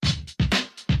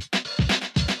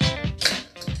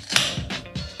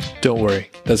Don't worry,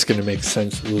 that's going to make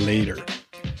sense later.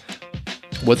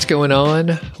 What's going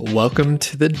on? Welcome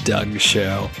to the Doug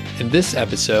Show. In this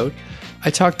episode, I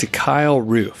talked to Kyle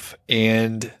Roof,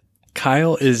 and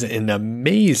Kyle is an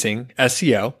amazing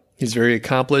SEO. He's very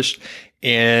accomplished,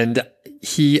 and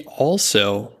he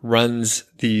also runs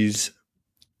these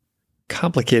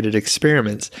complicated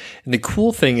experiments. And the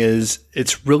cool thing is,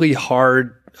 it's really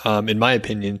hard, in my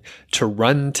opinion, to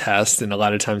run tests. And a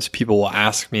lot of times people will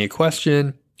ask me a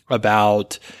question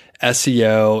about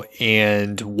SEO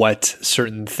and what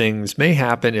certain things may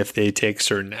happen if they take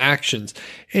certain actions.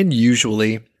 And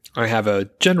usually I have a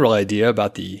general idea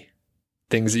about the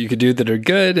things that you could do that are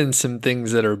good and some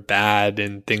things that are bad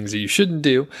and things that you shouldn't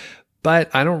do.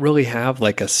 But I don't really have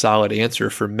like a solid answer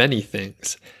for many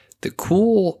things. The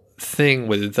cool thing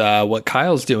with what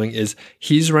Kyle's doing is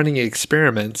he's running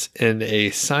experiments in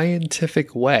a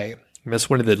scientific way. And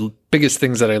that's one of the biggest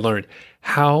things that I learned,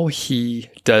 how he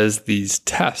does these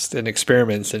tests and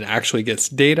experiments and actually gets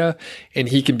data, and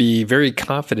he can be very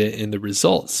confident in the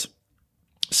results.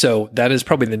 So that is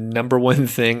probably the number one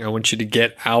thing I want you to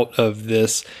get out of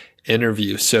this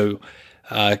interview. So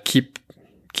keep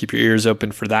your ears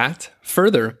open for that.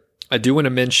 Further, I do want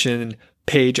to mention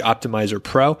Page Optimizer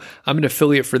Pro. I'm an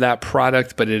affiliate for that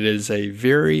product, but it is a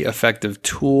very effective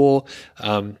tool.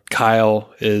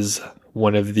 Kyle is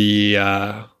one of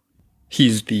the,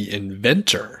 he's the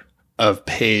inventor of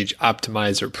Page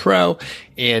Optimizer Pro.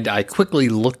 And I quickly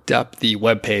looked up the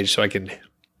webpage so I can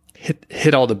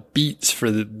hit all the beats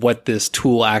for what this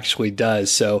tool actually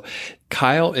does. So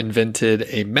Kyle invented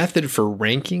a method for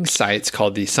ranking sites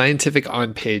called the scientific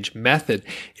on-page method.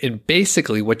 And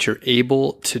basically what you're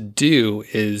able to do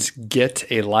is get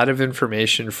a lot of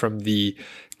information from the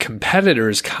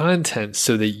competitor's content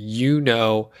so that you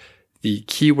know the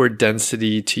keyword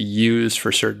density to use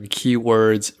for certain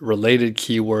keywords, related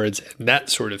keywords, and that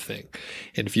sort of thing.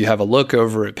 And if you have a look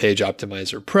over at Page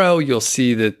Optimizer Pro, you'll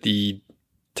see that the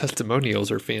testimonials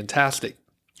are fantastic.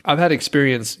 I've had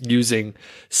experience using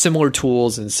similar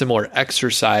tools and similar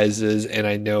exercises, and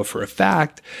I know for a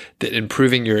fact that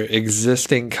improving your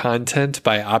existing content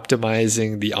by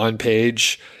optimizing the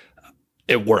on-page,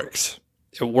 it works.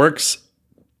 It works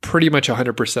pretty much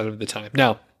 100% of the time.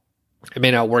 Now, it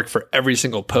may not work for every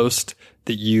single post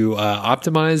that you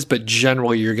optimize, but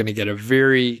generally you're going to get a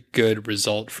very good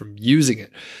result from using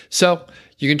it. So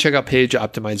you can check out Page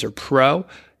Optimizer Pro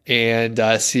and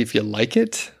see if you like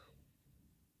it.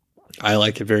 I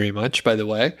like it very much, by the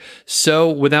way.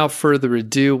 So without further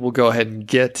ado, we'll go ahead and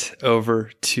get over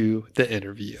to the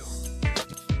interview.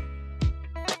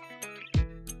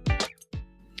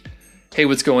 Hey,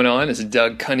 what's going on? It's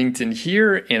Doug Cunnington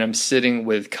here, and I'm sitting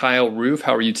with Kyle Roof.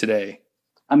 How are you today?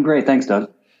 I'm great. Thanks, Doug.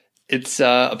 It's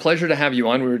a pleasure to have you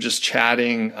on. We were just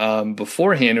chatting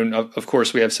beforehand, and of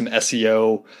course, we have some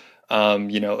SEO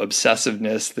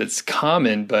obsessiveness that's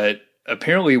common, but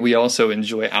apparently we also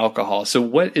enjoy alcohol. So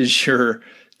what is your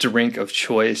drink of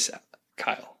choice,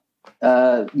 Kyle?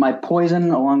 My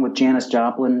poison, along with Janis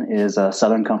Joplin, is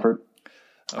Southern Comfort.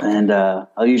 Okay. And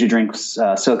I'll usually drink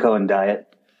SoCo and Diet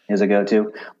as a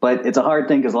go-to. But it's a hard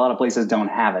thing because a lot of places don't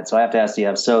have it. So I have to ask, do you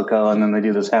have SoCo? And then they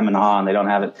do this hem and haw and they don't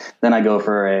have it. Then I go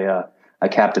for a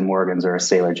Captain Morgan's or a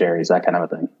Sailor Jerry's, that kind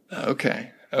of a thing.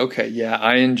 Okay. Yeah,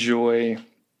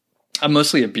 I'm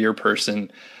mostly a beer person,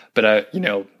 but I,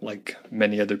 like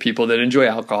many other people that enjoy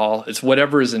alcohol, it's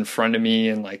whatever is in front of me,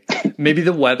 and like maybe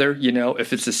the weather,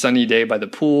 if it's a sunny day by the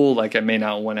pool, like I may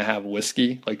not want to have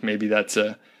whiskey, like maybe that's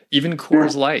even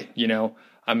Coors Light,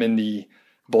 I'm in the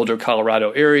Boulder,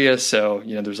 Colorado area, so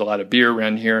there's a lot of beer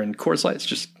around here, and Coors Light's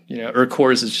just, or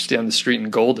Coors is just down the street in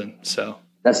Golden, so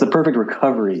that's the perfect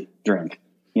recovery drink.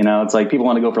 It's like people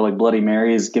want to go for like Bloody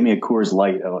Marys. Give me a Coors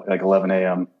Light at like 11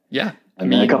 a.m. Yeah. I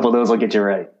mean, a couple of those will get you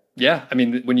right. Yeah. I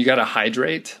mean, when you got to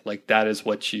hydrate, like that is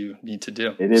what you need to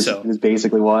do. It is. It is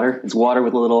basically water. It's water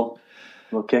with a little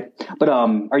kick. But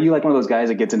are you like one of those guys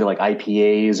that gets into like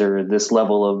IPAs or this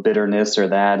level of bitterness or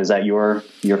that? Is that your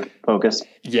focus?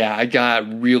 Yeah, I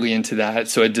got really into that.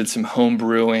 So I did some home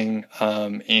brewing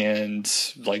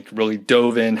and like really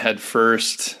dove in head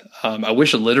first. I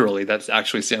wish literally, that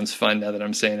actually sounds fun now that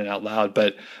I'm saying it out loud.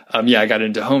 But I got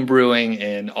into home brewing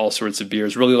and all sorts of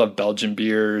beers. Really love Belgian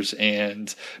beers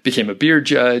and became a beer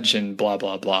judge and blah,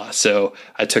 blah, blah. So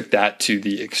I took that to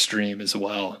the extreme as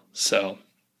well. So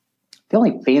the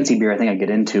only fancy beer I think I get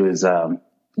into is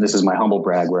this is my humble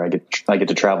brag where I get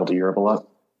to travel to Europe a lot.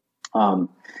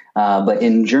 But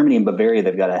in Germany and Bavaria,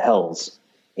 they've got a Helles,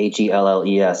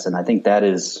 Helles, and I think that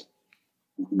is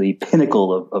the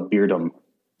pinnacle of beerdom.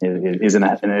 Is in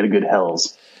a good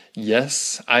Helles.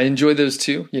 Yes, I enjoy those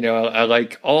too. I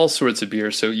like all sorts of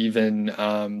beer. So even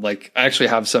like I actually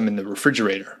have some in the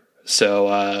refrigerator. So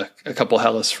a couple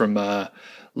Hellas from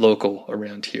local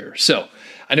around here. So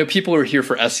I know people are here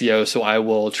for SEO, so I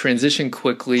will transition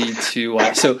quickly to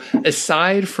so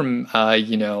aside from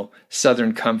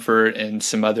Southern Comfort and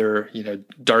some other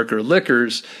darker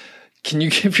liquors, can you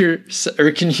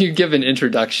give an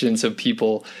introduction so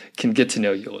people can get to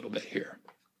know you a little bit here?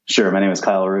 Sure. My name is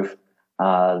Kyle Roof.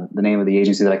 The name of the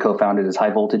agency that I co-founded is High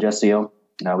Voltage SEO.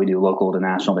 We do local to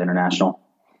national to international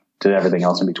to everything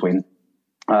else in between.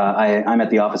 I'm at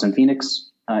the office in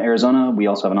Phoenix, Arizona. We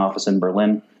also have an office in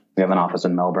Berlin. We have an office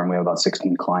in Melbourne. We have about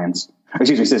 16 employees,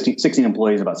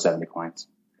 about 70 clients.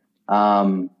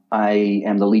 I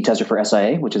am the lead tester for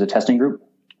SIA, which is a testing group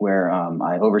where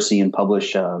I oversee and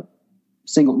publish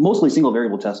mostly single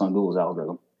variable tests on Google's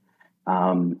algorithm.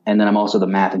 And then I'm also the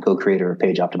math and co-creator of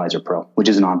Page Optimizer Pro, which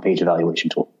is an on-page evaluation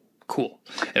tool. Cool.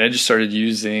 And I just started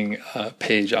using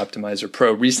Page Optimizer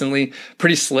Pro recently.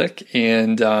 Pretty slick.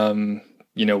 And,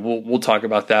 we'll talk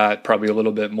about that probably a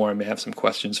little bit more. I may have some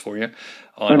questions for you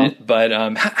on it. But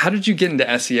how did you get into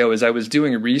SEO? As I was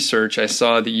doing research, I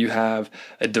saw that you have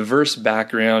a diverse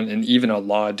background and even a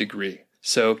law degree.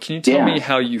 So can you tell me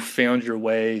how you found your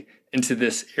way into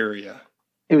this area?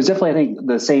 It was definitely, I think,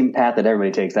 the same path that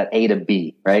everybody takes, that A to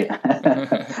B, right?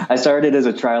 I started as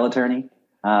a trial attorney,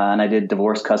 and I did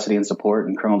divorce, custody, and support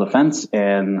and criminal defense,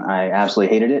 and I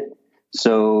absolutely hated it.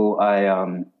 So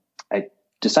I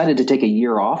decided to take a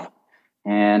year off,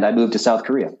 and I moved to South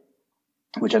Korea,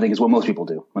 which I think is what most people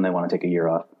do when they want to take a year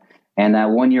off. And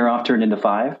that 1 year off turned into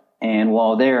 5. And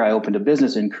while there, I opened a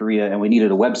business in Korea, and we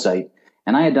needed a website.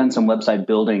 And I had done some website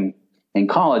building in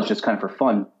college just kind of for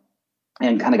fun,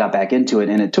 and kind of got back into it.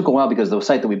 And it took a while because the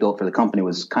site that we built for the company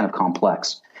was kind of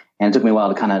complex. And it took me a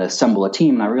while to kind of assemble a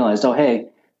team. And I realized,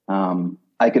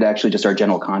 I could actually just start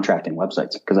general contracting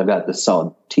websites because I've got this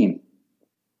solid team.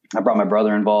 I brought my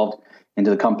brother involved into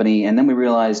the company. And then we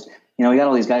realized, we got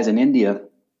all these guys in India.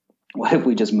 What if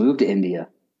we just moved to India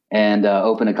and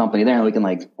open a company there, and we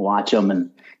can watch them, and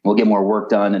we'll get more work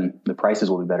done, and the prices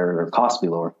will be better, or costs will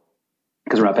be lower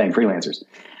because we're not paying freelancers.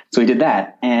 So we did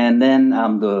that. And then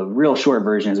the real short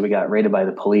version is we got raided by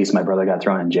the police. My brother got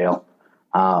thrown in jail.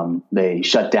 They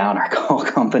shut down our whole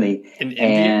company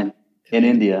in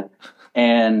India.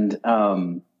 And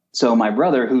so my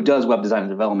brother, who does web design and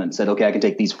development, said, okay, I can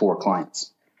take these 4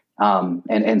 clients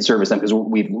and service them, because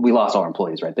we lost all our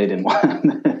employees, right? They didn't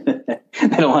want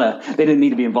they didn't need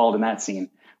to be involved in that scene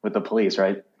with the police,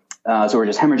 right? So we're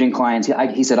just hemorrhaging clients.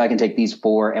 He said, I can take these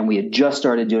 4. And we had just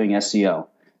started doing SEO.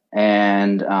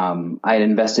 And I had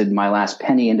invested my last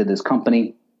penny into this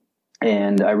company,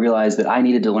 and I realized that I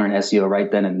needed to learn SEO right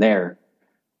then and there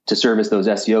to service those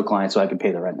SEO clients so I could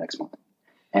pay the rent next month.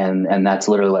 And that's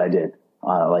literally what I did.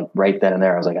 Right then and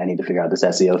there, I was like, I need to figure out this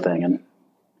SEO thing. And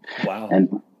wow,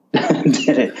 and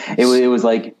did it. It was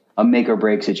like a make or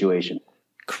break situation.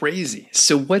 Crazy.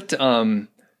 So what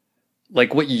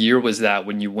year was that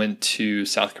when you went to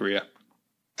South Korea?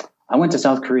 I went to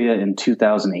South Korea in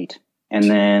 2008. And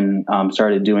then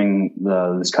started doing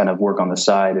this kind of work on the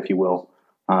side, if you will,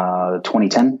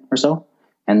 2010 or so.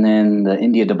 And then the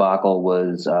India debacle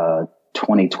was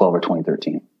 2012 or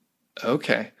 2013.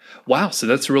 Okay. Wow. So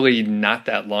that's really not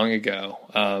that long ago.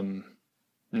 In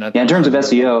terms of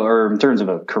SEO, or in terms of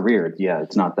a career,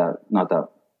 it's not that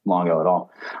long ago at all.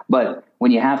 But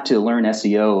when you have to learn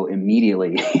SEO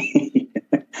immediately,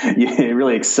 it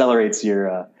really accelerates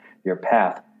your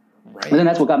path. Right. And then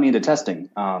that's what got me into testing.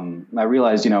 I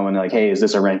realized, when they're like, hey, is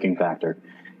this a ranking factor?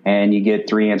 And you get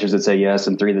 3 answers that say yes,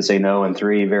 and 3 that say no, and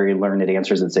 3 very learned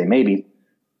answers that say maybe.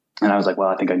 And I was like, well,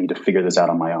 I think I need to figure this out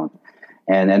on my own.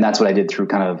 And that's what I did through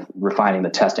kind of refining the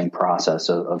testing process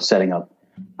of setting up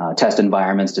test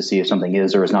environments to see if something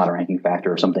is or is not a ranking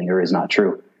factor, or something or is not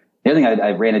true. The other thing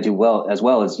I ran into as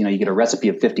well is, you get a recipe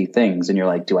of 50 things, and you're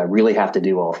like, do I really have to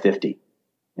do all 50?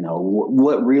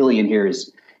 What really in here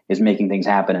is making things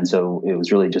happen. And so it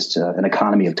was really just an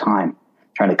economy of time,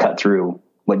 trying to cut through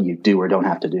what you do or don't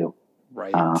have to do.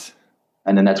 Right.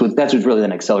 And then that's what really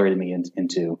then accelerated me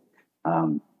into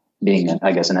being, an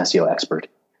SEO expert.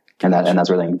 And that's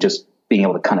really just being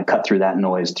able to kind of cut through that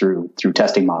noise through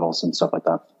testing models and stuff like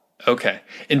that. Okay.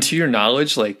 And to your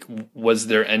knowledge, was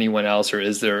there anyone else,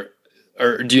 or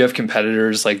do you have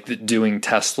competitors doing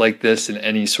tests like this in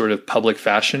any sort of public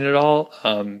fashion at all?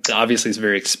 Obviously it's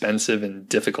very expensive and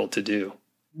difficult to do.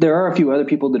 There are a few other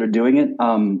people that are doing it.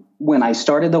 When I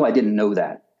started though, I didn't know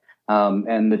that.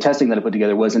 And the testing that I put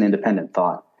together was an independent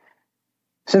thought.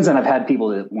 since then I've had people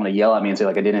that want to yell at me and say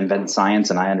like I didn't invent science,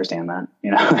 and I understand that,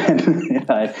 and,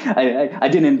 I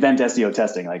didn't invent SEO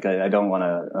testing. Like I don't want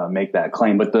to make that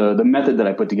claim, but the method that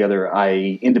I put together,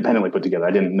 I independently put together.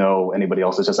 I didn't know anybody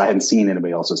else's test. I hadn't seen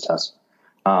anybody else's tests.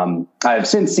 I've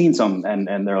since seen some,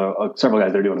 and there are several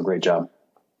guys that are doing a great job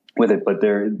with it, but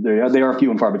they are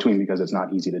few and far between because it's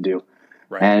not easy to do.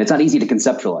 Right. And it's not easy to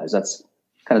conceptualize. That's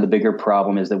kind of the bigger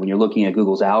problem, is that when you're looking at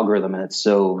Google's algorithm and it's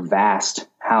so vast,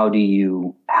 how do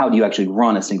you actually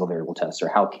run a single variable test, or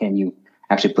how can you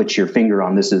actually put your finger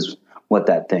on this is what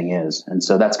that thing is? And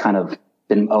so that's kind of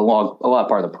been a lot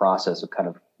part of the process of kind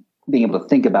of being able to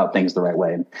think about things the right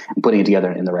way and putting it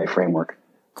together in the right framework.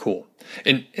 Cool.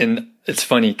 And it's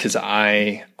funny because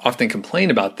I often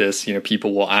complain about this.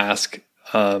 People will ask,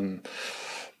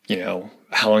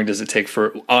 how long does it take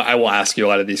for, I will ask you a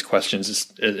lot of these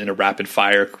questions in a rapid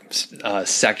fire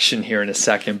section here in a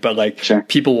second, but sure.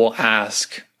 People will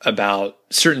ask about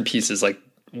certain pieces, like,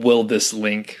 will this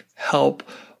link help?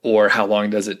 Or how long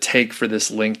does it take for this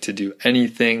link to do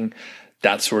anything?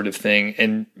 That sort of thing.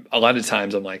 And a lot of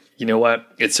times I'm like, you know what?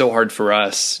 It's so hard for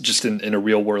us just in a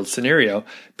real world scenario,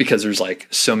 because there's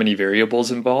so many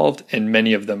variables involved, and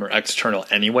many of them are external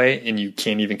anyway, and you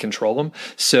can't even control them.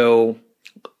 So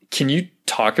can you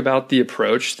talk about the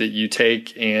approach that you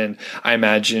take? And I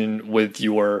imagine with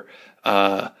your,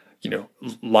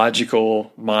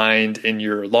 logical mind and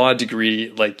your law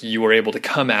degree, you were able to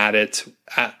come at it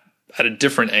at a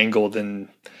different angle than,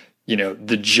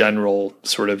 the general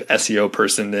sort of SEO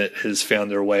person that has found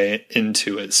their way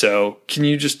into it. So can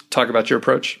you just talk about your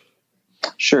approach?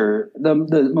 Sure.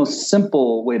 The most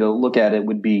simple way to look at it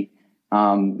would be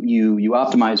you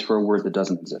optimize for a word that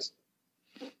doesn't exist.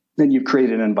 Then you've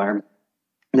created an environment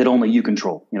that only you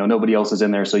control. Nobody else is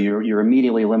in there, so you're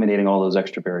immediately eliminating all those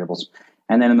extra variables.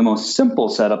 And then in the most simple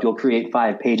setup, you'll create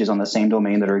 5 pages on the same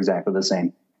domain that are exactly the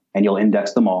same, and you'll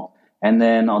index them all. And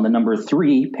then on the number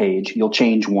 3 page, you'll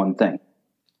change one thing.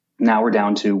 Now we're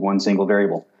down to one single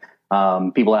variable.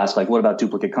 People ask, what about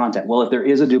duplicate content? Well, if there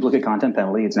is a duplicate content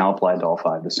penalty, it's now applied to all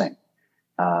 5 the same.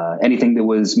 Anything that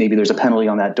was, maybe there's a penalty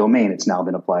on that domain, it's now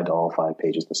been applied to all 5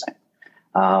 pages the same.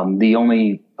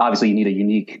 Obviously you need a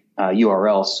unique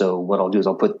URL. So what I'll do is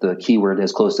I'll put the keyword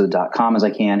as close to the .com as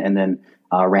I can, and then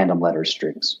random letter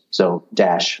strings. So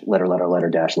dash, letter,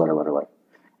 dash, letter.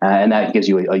 And that gives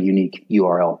you a unique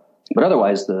URL. But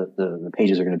otherwise, the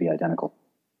pages are going to be identical.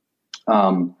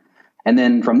 And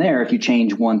then from there, if you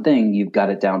change one thing, you've got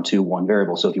it down to one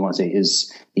variable. So if you want to say,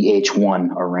 is the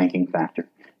H1 a ranking factor?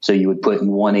 So you would put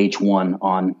one H1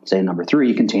 on, say, number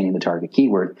 3 containing the target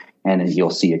keyword, and you'll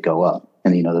see it go up.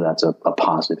 And you know that that's a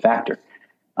positive factor.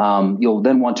 You'll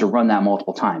then want to run that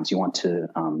multiple times. You want to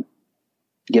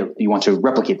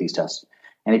replicate these tests.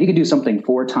 And if you can do something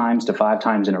 4 times to 5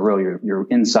 times in a row, you're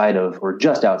inside of, or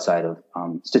just outside of,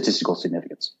 statistical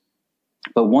significance.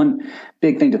 But one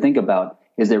big thing to think about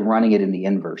is that running it in the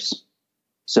inverse.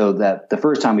 So that the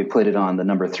first time we put it on the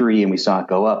number 3 and we saw it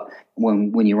go up,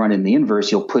 when you run it in the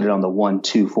inverse, you'll put it on the 1,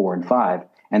 2, 4, and 5,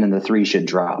 and then the 3 should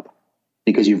drop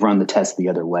because you've run the test the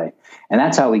other way. And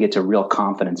that's how we get to real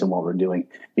confidence in what we're doing,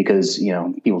 because,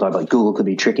 people talk about Google could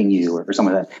be tricking you or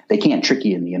something like that. They can't trick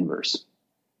you in the inverse.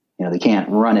 They can't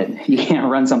run it. You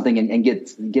can't run something and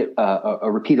get a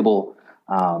repeatable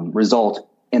result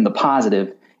in the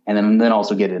positive, and then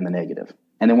also get it in the negative.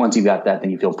 And then once you've got that,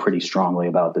 then you feel pretty strongly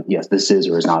about that. Yes, this is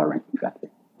or is not a ranking factor.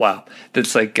 Wow,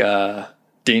 that's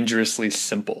dangerously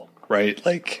simple, right?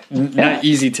 Not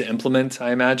easy to implement,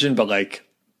 I imagine, but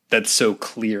that's so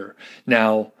clear.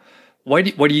 Now, why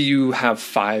do you have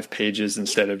 5 pages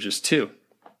instead of just 2?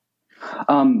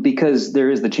 Because there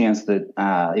is the chance that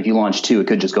if you launch 2, it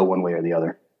could just go one way or the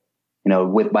other.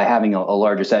 By having a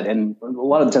larger set, and a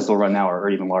lot of the tests we'll run now are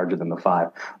even larger than the 5.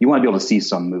 You want to be able to see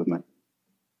some movement,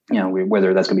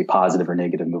 whether that's going to be positive or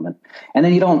negative movement. And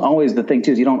then the thing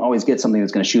too is you don't always get something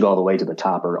that's going to shoot all the way to the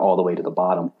top or all the way to the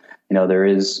bottom. There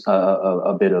is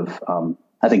a bit of,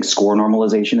 I think score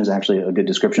normalization is actually a good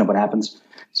description of what happens.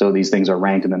 So these things are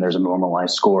ranked and then there's a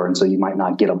normalized score. And so you might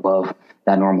not get above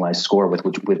that normalized score with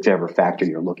whichever factor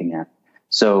you're looking at.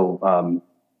 So,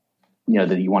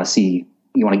 that you want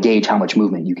to gauge how much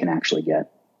movement you can actually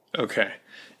get. Okay.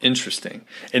 Interesting.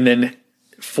 And then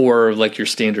for your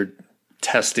standard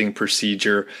testing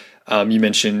procedure, you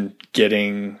mentioned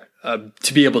getting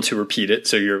to be able to repeat it.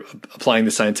 So you're applying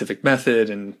the scientific method,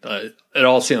 and it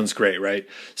all sounds great, right?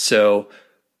 So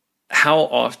how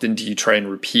often do you try and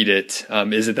repeat it?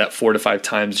 Is it that 4 to 5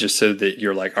 times just so that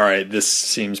you're all right, this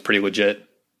seems pretty legit?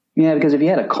 Yeah, because if you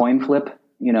had a coin flip,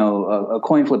 a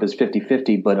coin flip is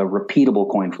 50-50, but a repeatable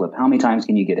coin flip, how many times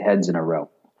can you get heads in a row?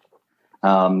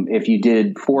 If you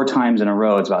did 4 times in a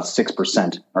row, it's about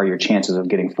 6% are your chances of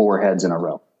getting 4 heads in a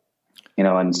row.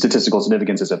 And statistical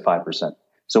significance is at 5%.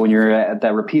 So when you're at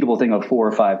that repeatable thing of 4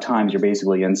 or 5 times, you're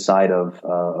basically inside of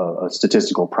a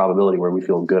statistical probability where we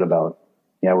feel good about,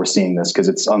 we're seeing this, because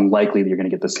it's unlikely that you're going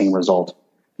to get the same result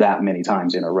that many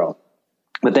times in a row.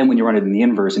 But then when you run it in the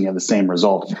inverse and you have the same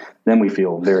result, then we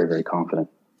feel very, very confident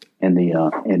in the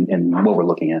in what we're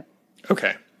looking at.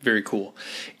 Okay, very cool.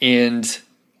 And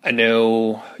I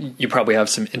know you probably have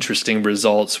some interesting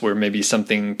results where maybe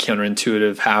something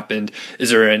counterintuitive happened. Is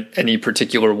there any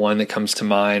particular one that comes to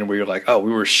mind where you're like, oh,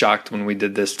 we were shocked when we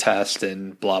did this test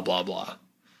and blah, blah, blah?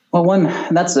 Well,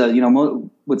 that's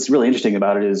what's really interesting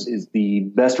about it is the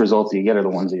best results that you get are the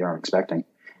ones that you aren't expecting.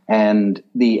 And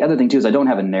the other thing too is I don't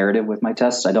have a narrative with my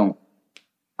tests.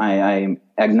 I'm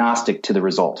agnostic to the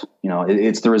result.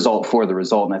 It's the result for the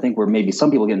result. And I think where maybe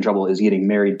some people get in trouble is getting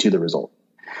married to the result,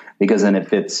 because then it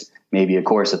fits maybe a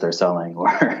course that they're selling, or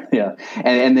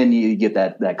and then you get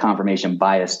that confirmation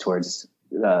bias towards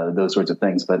those sorts of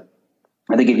things. But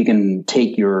I think if you can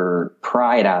take your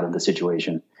pride out of the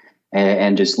situation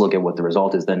and just look at what the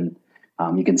result is, then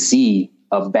you can see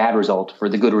a bad result for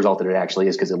the good result that it actually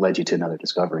is, because it led you to another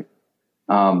discovery.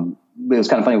 It was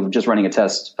kind of funny. We were just running a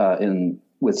test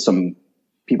with some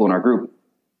people in our group,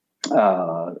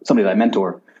 somebody that I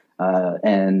mentor,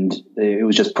 and it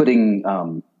was just putting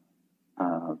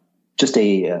just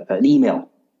an email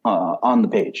on the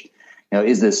page.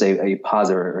 Is this a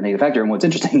positive or negative factor? And what's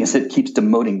interesting is it keeps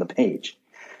demoting the page.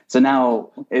 So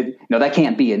now, that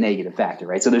can't be a negative factor,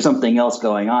 right? So there's something else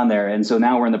going on there. And so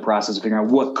now we're in the process of figuring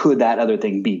out what could that other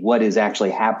thing be? What is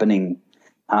actually happening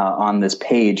on this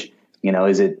page?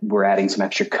 Is it we're adding some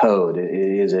extra code?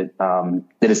 Is it that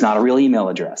it's not a real email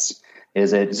address?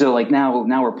 Is it so like now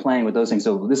we're playing with those things?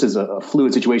 So this is a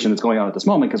fluid situation that's going on at this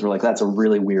moment, because we're like, that's a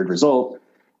really weird result.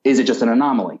 Is it just an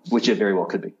anomaly? Which it very well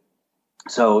could be.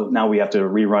 So now we have to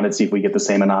rerun it, see if we get the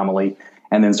same anomaly,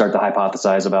 and then start to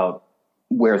hypothesize about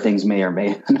where things may or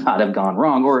may not have gone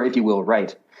wrong, or if you will,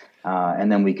 right.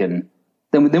 And then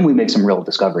we make some real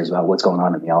discoveries about what's going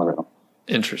on in the algorithm.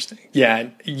 Interesting. Yeah.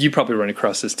 You probably run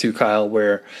across this too, Kyle,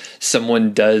 where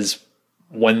someone does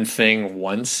one thing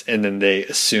once and then they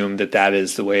assume that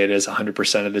is the way it is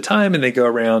 100% of the time. And they go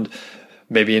around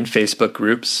maybe in Facebook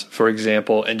groups, for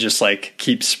example, and just like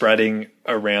keep spreading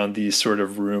around these sort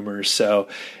of rumors. So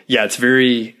yeah, it's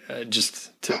very, just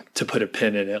to put a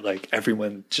pin in it, like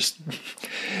everyone just,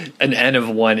 an N of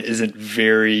 1 isn't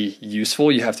very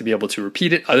useful. You have to be able to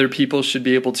repeat it. Other people should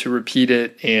be able to repeat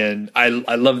it. And I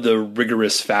love the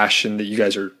rigorous fashion that you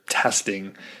guys are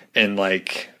testing and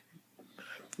like,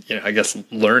 I guess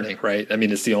learning, right? I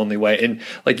mean, it's the only way. And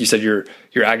like you said, you're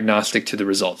agnostic to the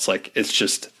results. Like it's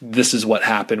just, this is what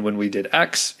happened when we did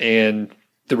X, and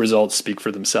the results speak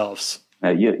for themselves.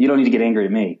 You don't need to get angry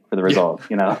at me for the result,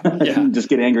 Yeah. Just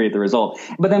get angry at the result.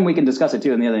 But then we can discuss it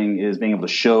too. And the other thing is being able to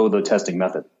show the testing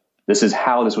method. This is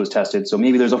how this was tested. So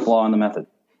maybe there's a flaw in the method.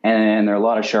 And there are a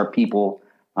lot of sharp people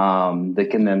that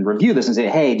can then review this and say,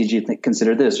 hey, did you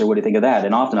consider this? Or what do you think of that?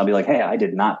 And often I'll be like, hey, I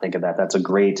did not think of that. That's a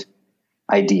great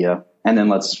idea. And then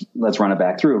let's run it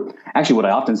back through. Actually, what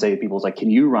I often say to people is like,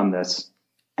 can you run this?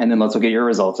 And then let's look at your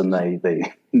results. And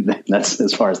they that's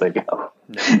as far as they go.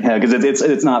 Because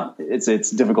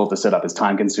it's difficult to set up. It's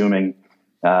time consuming.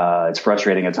 It's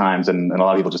frustrating at times. And a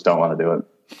lot of people just don't want to do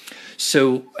it.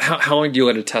 So how long do you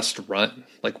let a test run?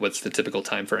 Like what's the typical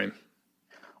time frame?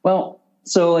 Well,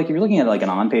 so like if you're looking at like an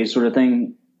on-page sort of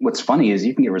thing, what's funny is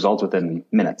you can get results within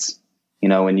minutes.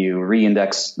 When you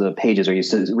re-index the pages or you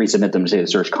resubmit them to say the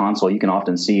Search Console, you can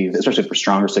often see, especially for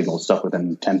stronger signals, stuff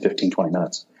within 10, 15, 20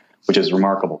 minutes, which is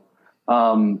remarkable.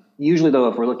 Usually, though,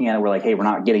 if we're looking at it, we're like, hey, we're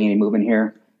not getting any movement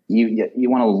here. You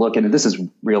want to look at it. This is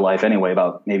real life anyway,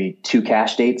 about maybe 2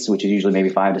 cache dates, which is usually maybe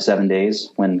 5 to 7 days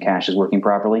when cache is working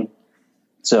properly.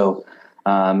 So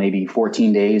maybe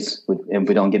 14 days. If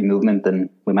we don't get movement, then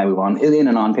we might move on in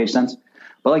an on-page sense.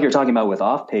 But like you're talking about with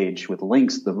off-page, with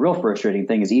links, the real frustrating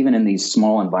thing is even in these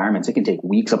small environments, it can take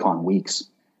weeks upon weeks,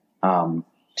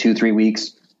 2-3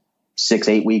 weeks,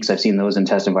 6-8 weeks. I've seen those in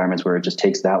test environments where it just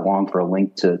takes that long for a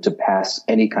link to pass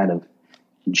any kind of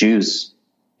juice,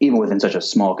 even within such a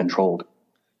small controlled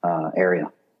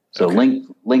area. So okay.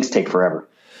 Links take forever.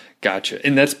 Gotcha.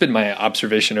 And that's been my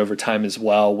observation over time as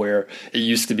well, where it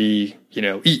used to be,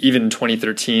 even in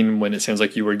 2013, when it sounds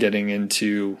like you were getting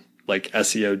into like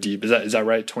SEO deep. Is that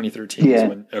right? 2013?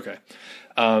 Yeah. Okay.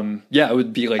 It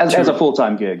would be like as a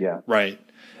full-time gig. Yeah. Right.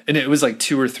 And it was like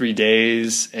 2 or 3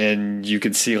 days and you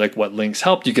could see like what links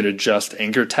helped. You could adjust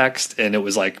anchor text and it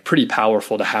was like pretty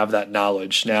powerful to have that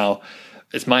knowledge. Now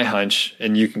it's my hunch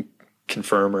and you can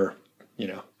confirm or,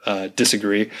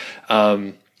 disagree.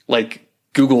 Like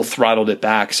Google throttled it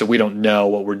back, so we don't know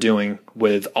what we're doing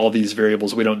with all these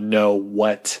variables. We don't know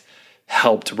what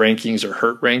helped rankings or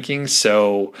hurt rankings,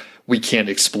 so we can't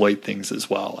exploit things as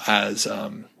well as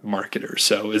marketers.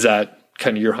 So is that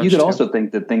kind of your hunch? You could also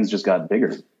think that things just got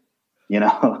bigger.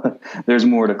 There's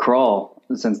more to crawl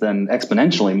since then,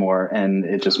 exponentially more, and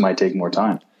it just might take more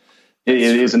time. It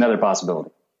is another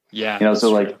possibility. Yeah.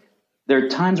 So like there are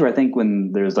times where I think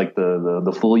when there's like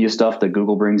the fool you stuff that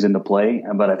Google brings into play,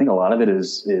 but I think a lot of it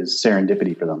is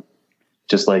serendipity for them.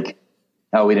 Just like,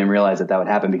 oh, we didn't realize that would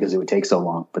happen because it would take so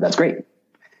long, but that's great.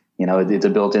 It's a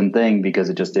built-in thing because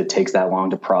it takes that long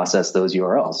to process those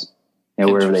URLs,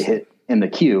 wherever they hit in the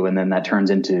queue. And then that turns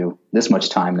into this much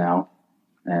time now.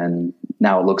 And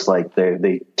now it looks like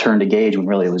they turned a gauge when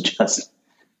really it was just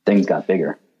things got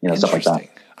bigger, stuff like that.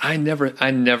 I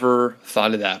never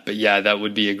thought of that, but yeah, that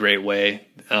would be a great way,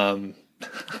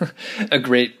 a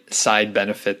great side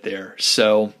benefit there.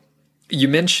 So you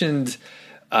mentioned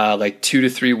like 2 to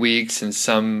 3 weeks and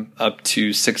some up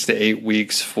to 6 to 8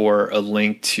 weeks for a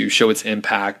link to show its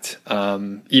impact,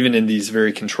 even in these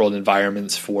very controlled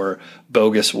environments for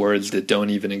bogus words that don't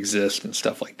even exist and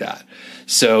stuff like that.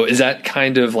 So is that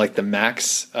kind of like the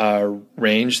max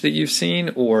range that you've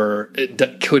seen, or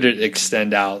could it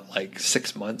extend out like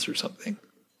 6 months or something?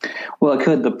 Well, it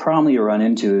could. The problem you run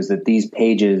into is that these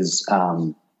pages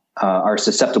are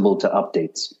susceptible to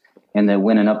updates. And that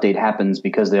when an update happens,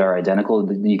 because they are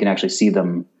identical, you can actually see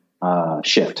them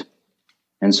shift.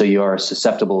 And so you are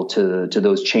susceptible to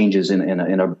those changes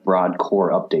in a broad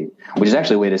core update, which is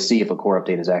actually a way to see if a core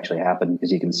update has actually happened,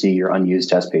 because you can see your unused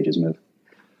test pages move,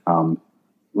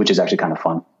 which is actually kind of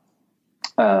fun.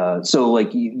 So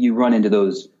like you run into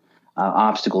those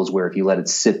obstacles where if you let it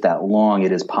sit that long,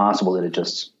 it is possible that it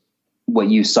just, what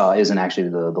you saw isn't actually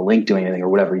the link doing anything, or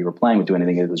whatever you were playing with doing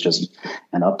anything. It was just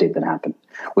an update that happened,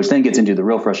 which then gets into the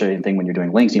real frustrating thing when you're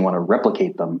doing links and you want to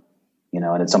replicate them,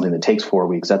 and it's something that takes 4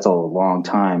 weeks. That's a long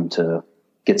time to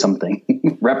get something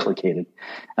replicated.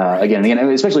 Again,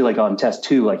 especially like on test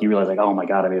 2, like you realize like, oh my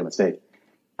God, I made a mistake.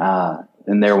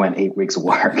 And there went 8 weeks of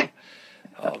work.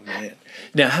 Oh man.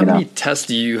 Now, how many tests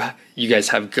do you guys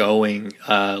have going,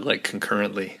 like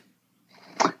concurrently?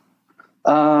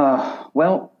 I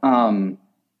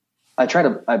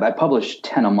publish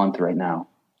 10 a month right now.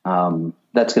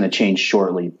 That's going to change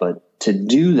shortly, but to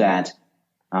do that,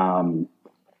 you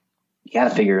got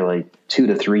to figure like 2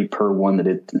 to 3 per one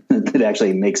that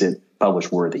actually makes it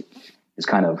publish worthy is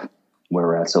kind of where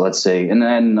we're at. So let's say, and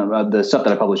then the stuff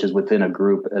that I publish is within a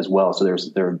group as well. So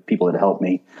there are people that help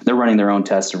me. They're running their own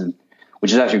tests,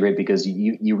 which is actually great because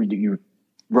you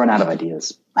run out of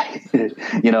ideas. They're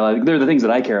the things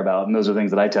that I care about, and those are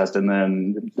things that I test, and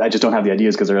then I just don't have the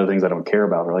ideas because there are other things I don't care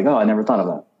about. We're like, oh, I never thought of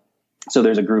that. So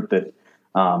there's a group that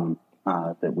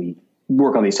that we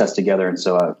work on these tests together, and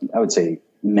so I would say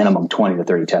minimum 20 to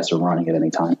 30 tests are running at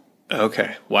any time.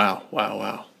 Okay.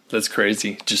 Wow. That's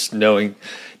crazy. Just knowing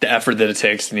the effort that it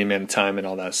takes and the amount of time and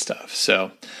all that stuff.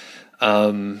 So,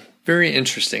 very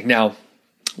interesting. Now,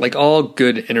 like all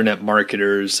good internet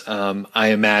marketers, I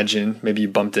imagine maybe you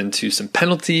bumped into some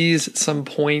penalties at some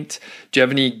point. Do you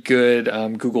have any good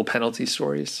Google penalty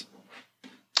stories?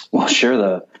 Well,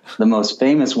 sure. The most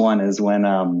famous one is when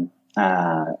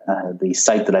the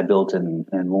site that I built in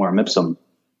Lorem Ipsum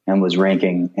and was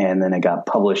ranking, and then it got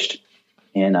published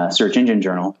in a search engine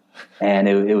journal, and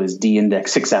it was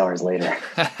de-indexed 6 hours later.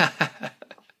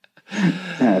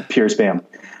 Pure spam.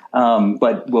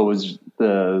 But what was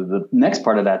the next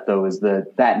part of that, though, is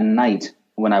that night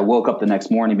when I woke up the next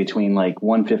morning between like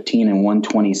 1:15 and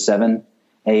 1:27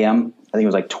 a.m., I think it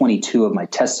was like 22 of my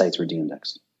test sites were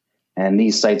de-indexed. And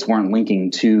these sites weren't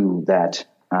linking to that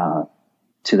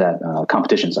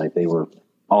competition site. They were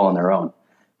all on their own.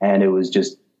 And it was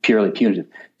just purely punitive.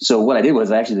 So what I did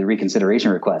was I actually did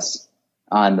reconsideration requests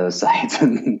on those sites,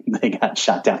 and they got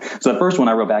shot down. So the first one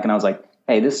I wrote back and I was like,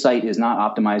 hey, this site is not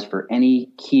optimized for any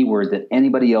keyword that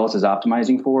anybody else is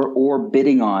optimizing for or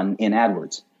bidding on in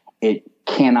AdWords. It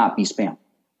cannot be spam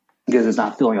because it's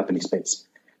not filling up any space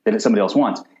that somebody else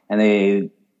wants. And they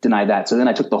denied that. So then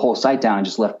I took the whole site down and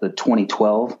just left the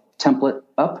 2012 template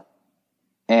up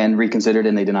and reconsidered,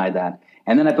 and they denied that.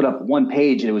 And then I put up one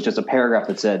page, and it was just a paragraph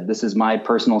that said, this is my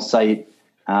personal site.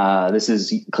 This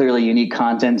is clearly unique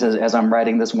content as I'm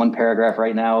writing this one paragraph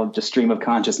right now, just stream of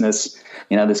consciousness.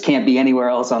 This can't be anywhere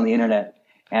else on the internet.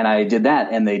 And I did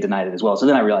that, and they denied it as well. So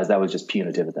then I realized that was just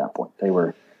punitive at that point. They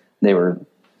were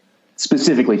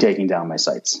specifically taking down my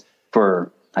sites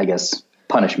for, I guess,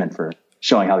 punishment for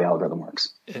showing how the algorithm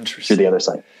works. Interesting. Through the other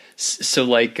site. So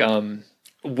like,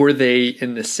 were they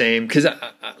in the same? Because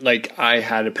like I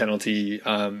had a penalty,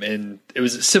 and it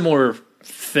was a similar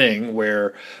thing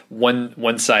where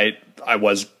one site I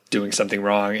was doing something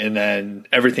wrong, and then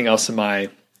everything else in my,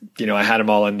 I had them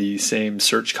all in the same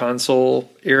search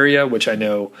console area, which I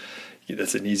know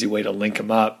that's an easy way to link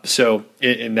them up. So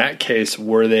in that case,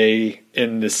 were they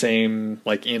in the same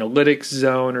like analytics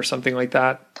zone or something like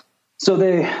that? So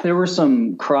there were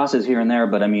some crosses here and there,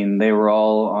 but I mean, they were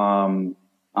all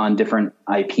on different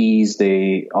IPs.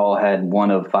 They all had one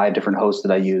of 5 different hosts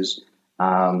that I use.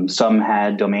 Some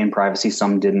had domain privacy,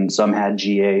 some didn't. Some had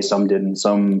GA, some didn't.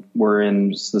 Some were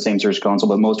in the same search console,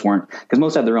 but most weren't, because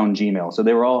most had their own Gmail. So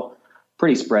they were all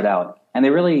pretty spread out. And they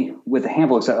really, with a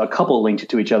handful, a couple linked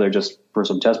to each other just for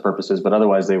some test purposes, but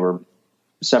otherwise they were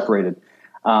separated.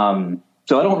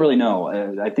 So I don't really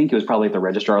know. I think it was probably at the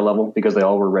registrar level, because they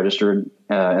all were registered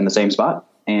in the same spot.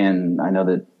 And I know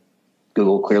that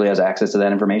Google clearly has access to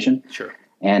that information. Sure.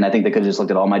 And I think they could have just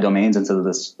looked at all my domains and said,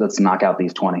 let's knock out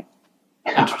these 20.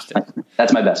 Interesting.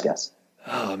 That's my best guess.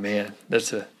 Oh man,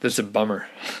 that's a bummer.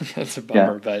 That's a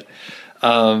bummer. Yeah. But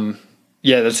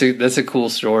that's a cool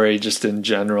story just in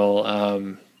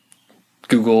general.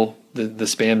 Google, the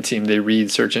spam team, they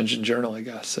read Search Engine Journal, I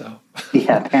guess. So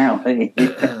yeah, apparently.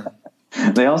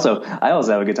 I also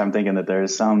have a good time thinking that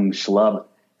there's some schlub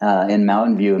in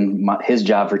Mountain View, and his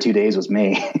job for 2 days was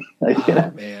me.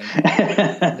 Man,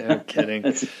 no kidding.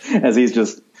 As he's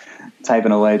just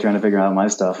typing away trying to figure out my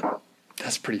stuff.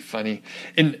 That's pretty funny.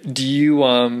 And do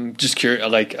you just curious,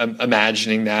 like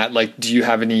imagining that, like, do you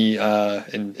have any?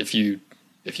 And if you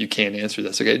can't answer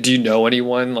this, okay, do you know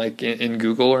anyone like in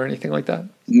Google or anything like that?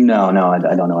 No,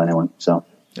 I don't know anyone. So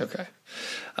okay,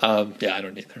 I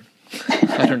don't either.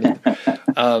 I don't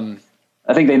either.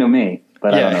 I think they know me,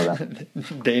 but I don't know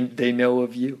that. They know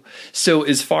of you. So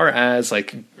as far as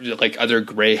like other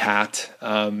gray hat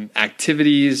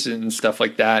activities and stuff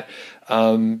like that,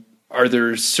 are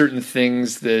there certain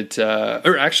things that,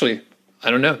 or actually, I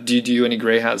don't know, do you do any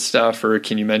gray hat stuff, or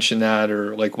can you mention that,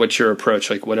 or like what's your approach,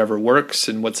 like whatever works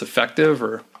and what's effective,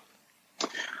 or?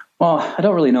 Well, I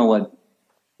don't really know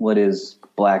what is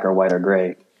black or white or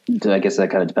gray. I guess that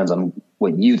kind of depends on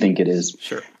what you think it is.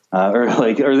 Sure. Or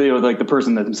the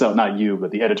person that himself, not you,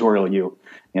 but the editorial you.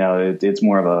 It's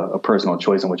more of a personal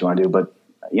choice on what you want to do. But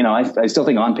I still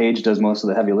think On-Page does most of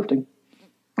the heavy lifting,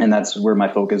 and that's where my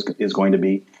focus is going to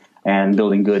be, and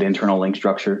building good internal link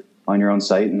structure on your own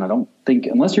site. And I don't think,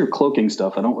 unless you're cloaking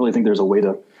stuff, I don't really think there's a way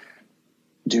to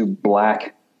do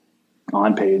black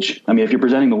On-Page. I mean, if you're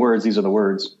presenting the words, these are the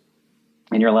words,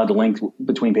 and you're allowed to link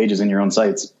between pages in your own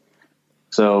sites.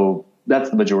 So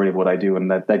that's the majority of what I do, and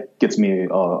that gets me,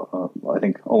 I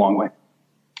think, a long way.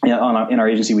 Yeah, in our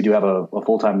agency, we do have a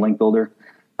full-time link builder.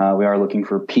 We are looking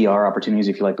for PR opportunities.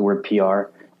 If you like the word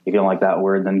PR, if you don't like that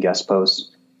word, then guest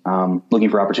posts. Looking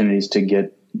for opportunities to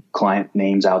get client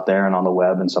names out there and on the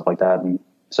web and stuff like that. And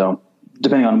so,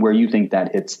 depending on where you think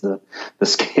that hits the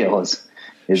scale is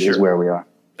Sure. where we are.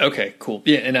 Okay, cool.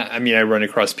 Yeah, and I run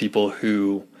across people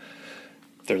who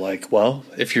they're like, well,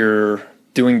 if you're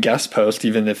doing guest posts,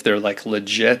 even if they're like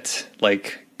legit,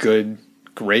 like good,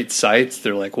 great sites,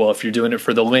 they're like, well, if you're doing it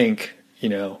for the link,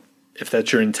 if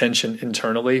that's your intention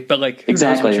internally, but like, who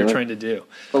knows what you're trying to do?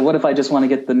 But what if I just want to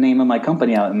get the name of my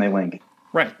company out and they link?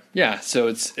 Right. Yeah. So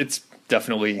it's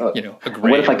definitely, a great.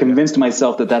 What if I convinced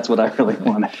myself that that's what I really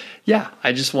wanted? Yeah.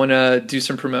 I just want to do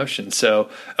some promotion. So,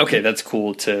 okay, that's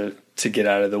cool to get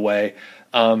out of the way.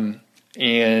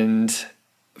 And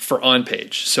for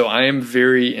On-Page. So I am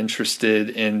very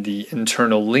interested in the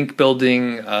internal link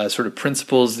building sort of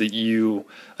principles that you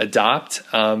adopt.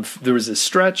 There was a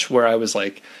stretch where I was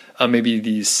like, maybe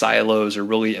these silos are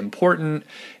really important.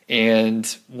 And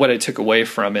what I took away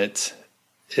from it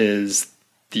is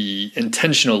the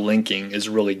intentional linking is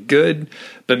really good,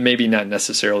 but maybe not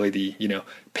necessarily the,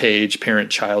 page,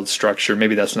 parent, child structure.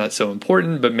 Maybe that's not so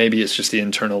important, but maybe it's just the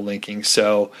internal linking.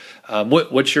 So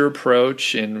what's your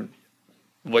approach, and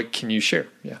what can you share?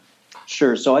 Yeah.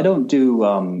 Sure. So I don't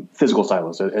do physical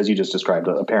silos, as you just described.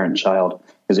 A parent and child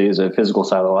is a physical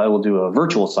silo. I will do a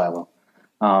virtual silo.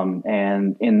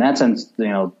 And in that sense,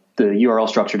 the URL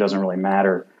structure doesn't really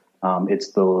matter.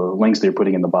 It's the links that you're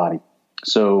putting in the body.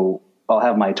 So I'll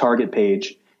have my target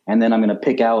page, and then I'm going to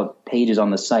pick out pages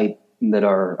on the site that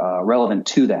are relevant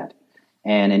to that,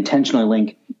 and intentionally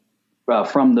link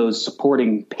from those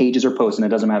supporting pages or posts, and it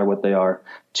doesn't matter what they are,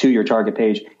 to your target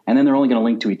page. And then they're only going to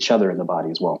link to each other in the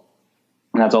body as well.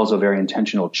 And that's also a very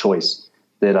intentional choice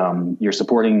that you're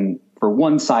supporting for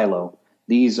one silo.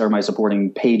 These are my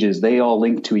supporting pages. They all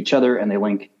link to each other, and they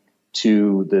link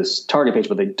to this target page,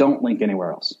 but they don't link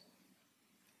anywhere else.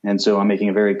 And so I'm making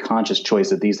a very conscious choice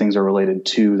that these things are related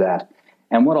to that.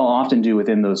 And what I'll often do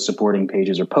within those supporting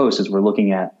pages or posts is we're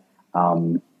looking at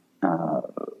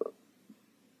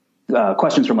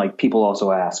questions from like people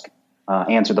also ask,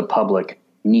 answer the public,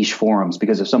 niche forums,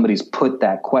 because if somebody's put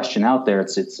that question out there,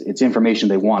 it's information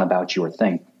they want about your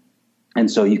thing. And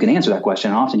so you can answer that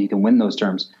question. And often you can win those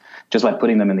terms just by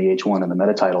putting them in the H1 and the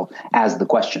meta title as the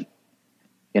question.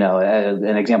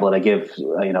 An example that I give,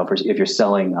 if you're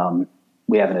selling,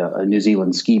 we have a New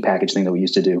Zealand ski package thing that we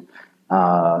used to do.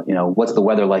 What's the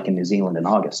weather like in New Zealand in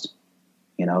August?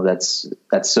 That's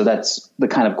the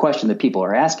kind of question that people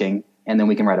are asking. And then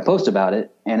we can write a post about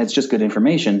it, and it's just good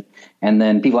information. And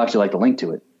then people actually like to link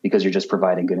to it because you're just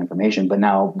providing good information. But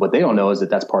now what they don't know is that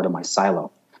that's part of my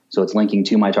silo. So it's linking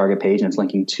to my target page and it's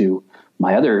linking to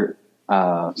my other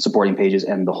supporting pages,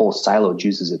 and the whole silo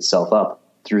juices itself up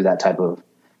through that type of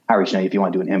outreach. Now, if you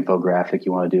want to do an infographic,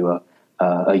 you want to do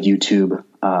a YouTube,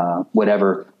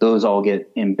 whatever, those all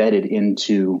get embedded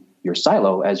into your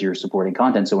silo as you're supporting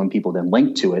content. So when people then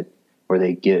link to it, or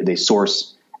they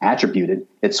source attributed,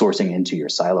 it's sourcing into your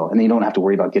silo. And then you don't have to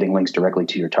worry about getting links directly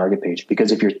to your target page,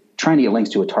 because if you're trying to get links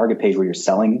to a target page where you're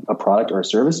selling a product or a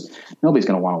service, nobody's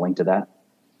going to want to link to that.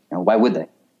 Why would they?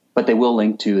 But they will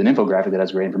link to an infographic that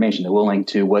has great information. They will link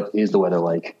to what is the weather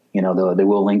like. They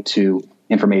will link to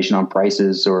information on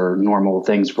prices or normal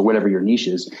things for whatever your niche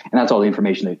is. And that's all the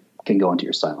information that can go into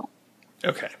your silo.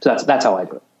 Okay. So that's how I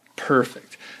do it.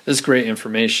 Perfect. That's great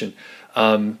information.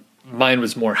 Mine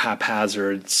was more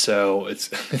haphazard, so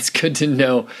it's good to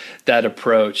know that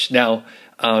approach. Now,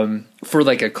 for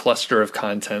like a cluster of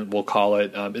content, we'll call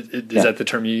it. Is that the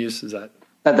term you use? Is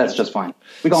that's just fine?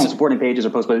 We call them supporting pages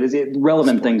or posts, but it's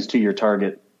relevant things to your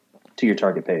target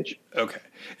page. Okay.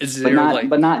 Is there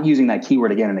but not using that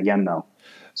keyword again and again though.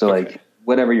 So like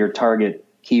whatever your target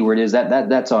keyword is,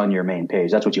 that's on your main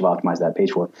page. That's what you've optimized that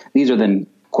page for. These are then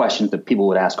questions that people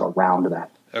would ask around that.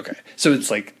 Okay. So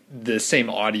it's like the same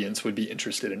audience would be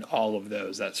interested in all of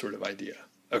those, that sort of idea.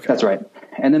 Okay. That's right.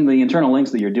 And then the internal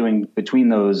links that you're doing between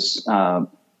those,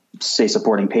 say,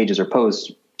 supporting pages or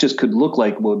posts just could look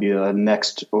like what would be a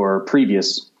next or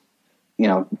previous,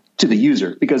 to the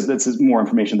user, because that's more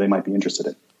information they might be interested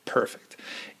in. Perfect.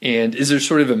 And is there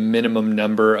sort of a minimum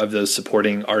number of those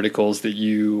supporting articles that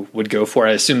you would go for?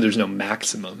 I assume there's no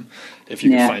maximum if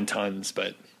you can find tons,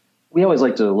 but... We always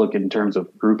like to look in terms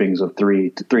of groupings of three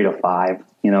to five.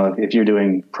 If you're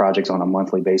doing projects on a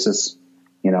monthly basis,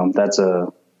 that's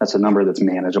a number that's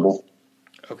manageable.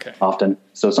 Okay. Often.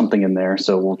 So something in there.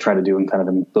 So we'll try to do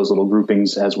in those little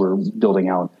groupings as we're building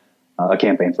out a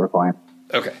campaign for a client.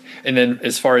 Okay. And then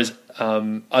as far as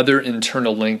other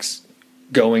internal links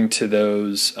going to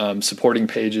those supporting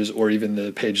pages or even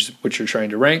the pages which you're trying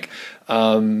to rank,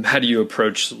 how do you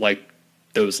approach like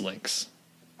those links?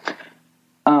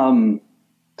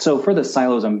 So for the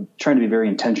silos, I'm trying to be very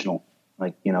intentional.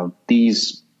 Like,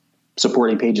 these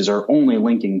supporting pages are only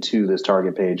linking to this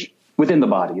target page within the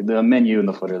body, the menu and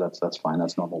the footer. That's fine.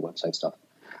 That's normal website stuff.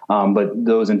 But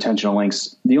those intentional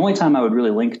links, the only time I would really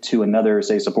link to another,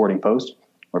 say, supporting post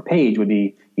or page would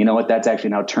be, that's actually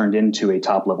now turned into a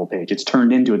top level page. It's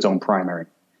turned into its own primary.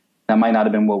 That might not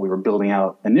have been what we were building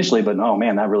out initially, but oh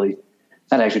man, that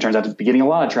actually turns out to be getting a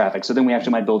lot of traffic. So then we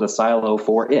actually might build a silo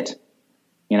for it.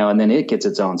 And then it gets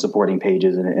its own supporting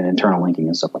pages and internal linking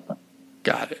and stuff like that.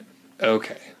 Got it.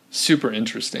 Okay. Super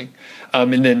interesting.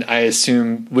 And then I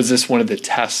assume, was this one of the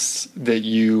tests that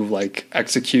you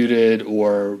executed,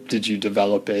 or did you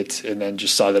develop it and then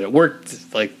just saw that it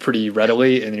worked pretty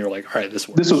readily and you're like, all right, this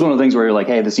works? This was one of the things where you're like,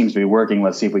 hey, this seems to be working.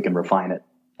 Let's see if we can refine it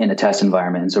in a test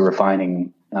environment. And so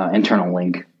refining internal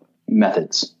link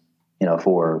methods,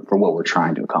 for what we're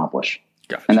trying to accomplish.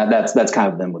 Gotcha. And that's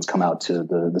kind of then what's come out to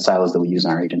the silos that we use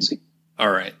in our agency.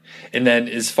 All right. And then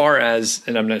as far as,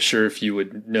 and I'm not sure if you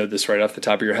would know this right off the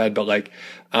top of your head, but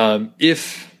I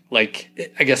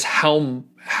guess how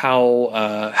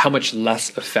much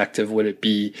less effective would it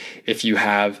be if you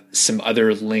have some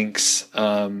other links,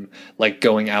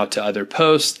 going out to other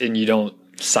posts and you don't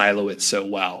silo it so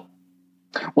well?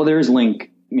 Well, there is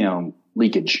link,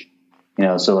 leakage.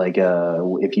 So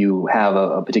if you have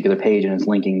a particular page and it's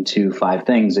linking to 5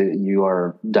 things, you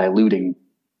are diluting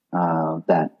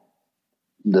the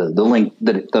link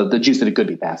the juice that it could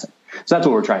be passing. So that's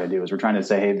what we're trying to do, is we're trying to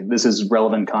say, hey, this is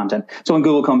relevant content. So when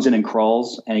Google comes in and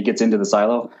crawls and it gets into the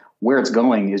silo, where it's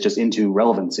going is just into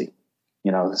relevancy.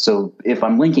 So if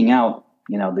I'm linking out,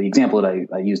 the example that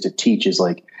I use to teach is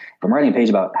if I'm writing a page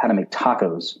about how to make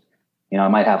tacos, I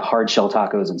might have hard shell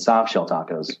tacos and soft shell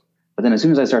tacos. But then as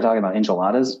soon as I start talking about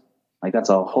enchiladas, that's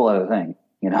a whole other thing,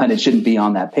 and it shouldn't be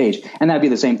on that page. And that'd be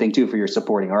the same thing too for your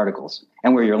supporting articles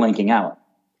and where you're linking out.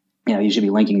 you should be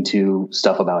linking to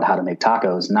stuff about how to make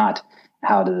tacos, not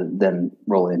how to then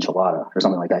roll an enchilada or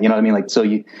something like that. You know what I mean? Like, so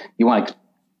you want to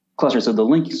cluster. So the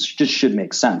links just should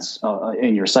make sense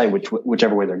in your site,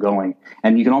 whichever way they're going.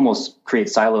 And you can almost create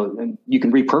silos, and you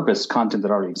can repurpose content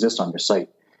that already exists on your site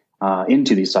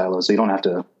into these silos. So you don't have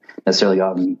to necessarily go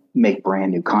out and make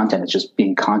brand new content. It's just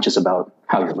being conscious about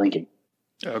how you're linking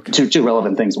to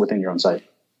relevant things within your own site.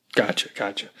 Gotcha.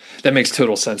 That makes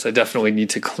total sense. I definitely need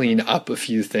to clean up a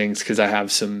few things because I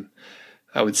have some,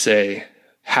 I would say,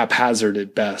 haphazard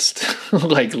at best,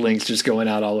 like links just going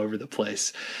out all over the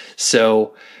place.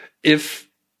 So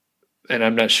and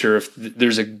I'm not sure if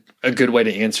there's a good way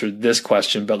to answer this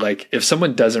question, but like if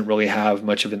someone doesn't really have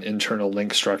much of an internal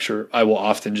link structure, I will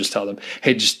often just tell them,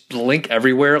 hey, just link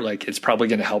everywhere. Like it's probably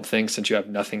going to help things since you have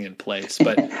nothing in place,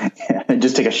 but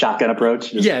just take a shotgun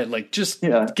approach. Get you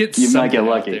something might get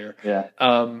lucky. Out there.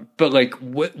 Yeah. But like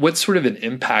what sort of an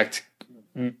impact,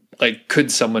 like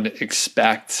could someone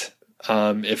expect,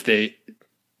 if they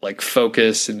like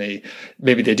focus and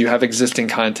maybe they do have existing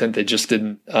content, they just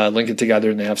didn't link it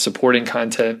together, and they have supporting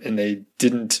content and they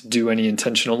didn't do any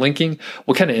intentional linking?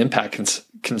 What kind of impact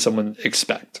can someone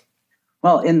expect?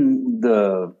 Well,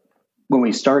 when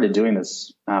we started doing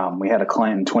this, we had a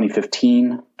client in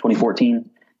 2014.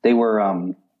 They were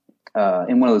in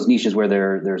one of those niches where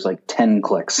there's like 10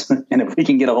 clicks. And if we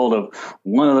can get a hold of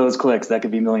one of those clicks, that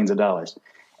could be millions of dollars.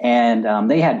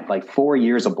 And they had like 4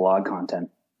 years of blog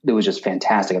content. It was just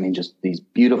fantastic. I mean, just these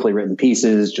beautifully written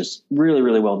pieces, just really,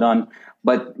 really well done.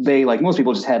 But they, like most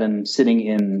people, just had them sitting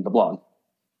in the blog,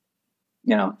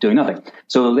 doing nothing.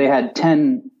 So they had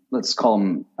 10, let's call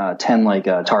them 10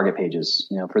 target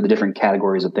pages, for the different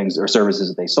categories of things or services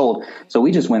that they sold. So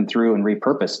we just went through and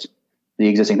repurposed the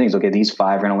existing things. Okay, these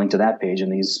 5 are going to link to that page,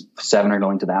 and these 7 are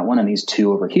going to that one, and these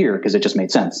 2 over here, because it just made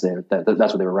sense. That's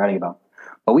what they were writing about.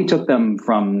 But we took them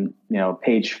from,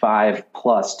 page 5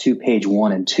 plus to page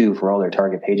 1 and 2 for all their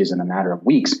target pages in a matter of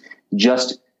weeks,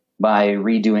 just by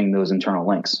redoing those internal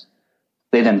links.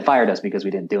 They then fired us because we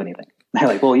didn't do anything. They're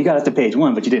like, well, you got us to page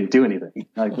 1, but you didn't do anything.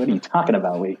 Like, what are you talking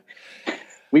about? We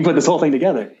put this whole thing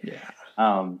together.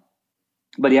 Yeah.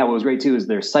 But yeah, what was great too is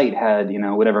their site had,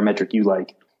 whatever metric you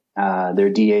like. Their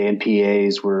DA and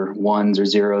PAs were 1s or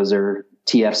 0s, or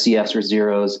TFCFs or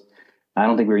 0s. I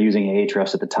don't think we were using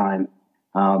Ahrefs at the time.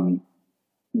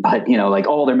 But like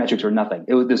all their metrics were nothing.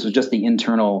 This was just the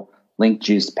internal link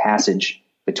juice passage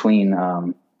between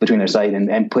their site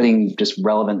and putting just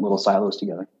relevant little silos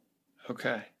together.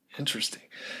 Okay. Interesting.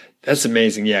 That's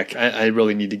amazing. Yeah. I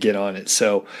really need to get on it.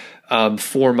 So,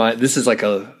 this is like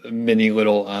a mini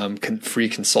little, free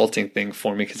consulting thing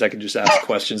for me, cause I can just ask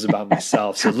questions about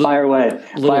myself. So fire away.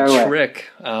 Little trick.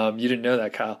 You didn't know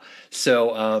that, Kyle.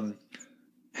 So,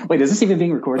 wait, is this even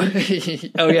being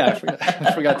recorded? Oh yeah,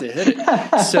 I forgot to hit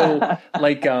it. So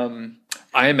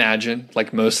I imagine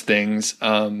like most things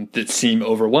that seem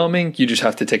overwhelming, you just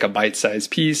have to take a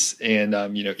bite-sized piece and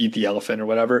eat the elephant or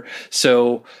whatever.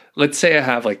 So let's say I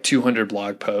have like 200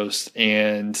 blog posts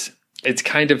and it's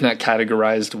kind of not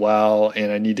categorized well,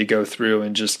 and I need to go through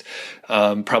and just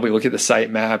probably look at the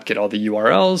sitemap, get all the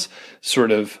URLs,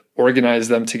 sort of organize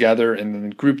them together, and then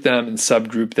group them and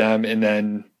subgroup them, and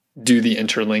then do the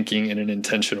interlinking in an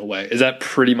intentional way. Is that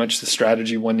pretty much the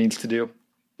strategy one needs to do?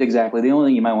 Exactly. The only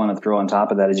thing you might want to throw on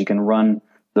top of that is you can run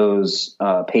those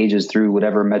pages through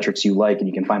whatever metrics you like, and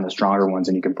you can find the stronger ones,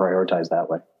 and you can prioritize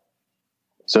that way.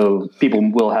 So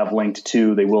people will have linked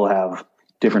to, they will have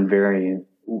different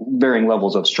varying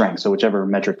levels of strength. So whichever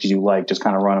metrics you like, just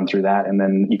kind of run them through that, and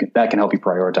then that can help you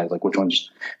prioritize like which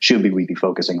ones should we be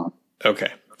focusing on.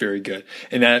 Okay, very good.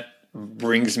 And that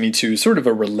brings me to sort of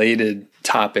a related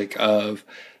topic of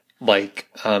like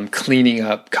cleaning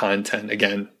up content.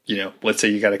 Again, let's say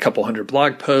you got a couple hundred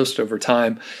blog posts over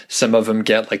time. Some of them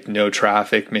get like no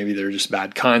traffic. Maybe they're just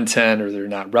bad content or they're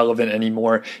not relevant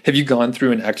anymore. Have you gone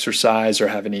through an exercise or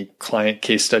have any client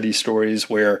case study stories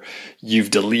where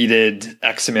you've deleted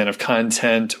X amount of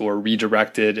content or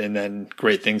redirected and then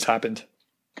great things happened?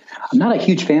 I'm not a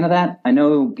huge fan of that. I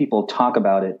know people talk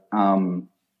about it.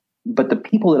 But the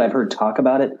people that I've heard talk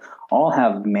about it all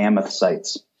have mammoth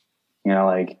sites.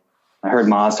 Like I heard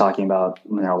Moz talking about,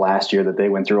 last year that they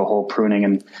went through a whole pruning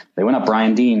and they went up.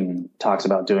 Brian Dean talks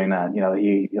about doing that.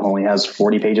 He only has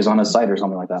 40 pages on his site or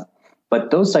something like that. But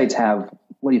those sites have,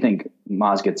 what do you think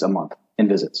Moz gets a month in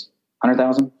visits?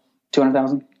 100,000,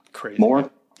 200,000? Crazy. More?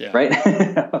 Yeah.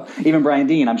 Right? Even Brian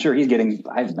Dean, I'm sure he's getting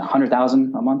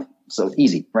 100,000 a month. So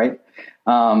easy, right?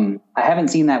 I haven't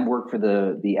seen that work for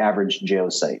the average Joe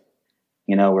site.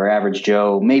 Where average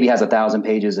Joe maybe has 1,000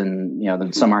 pages and,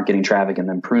 then some aren't getting traffic and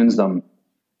then prunes them.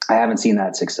 I haven't seen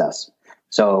that success.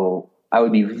 So I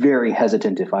would be very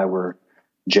hesitant if I were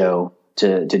Joe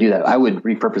to do that. I would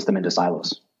repurpose them into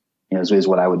silos, is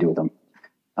what I would do with them.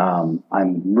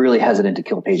 I'm really hesitant to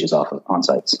kill pages off on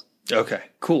sites. Okay,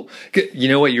 cool. You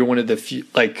know what? You're one of the few,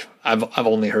 like I've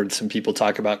only heard some people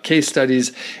talk about case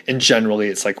studies, and generally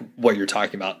it's like what you're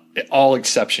talking about, all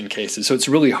exception cases. So it's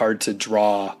really hard to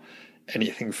draw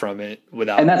anything from it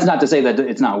without. And that's not to say that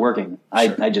it's not working.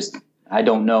 Sure. I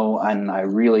don't know. And I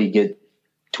really get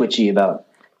twitchy about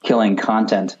killing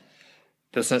content.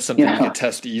 That's not something you can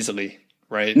test easily,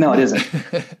 right? No, it isn't.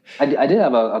 I did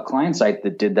have a client site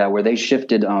that did that where they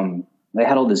shifted, they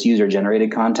had all this user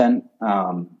generated content,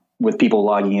 with people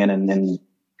logging in and then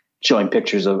showing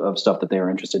pictures of stuff that they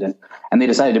were interested in. And they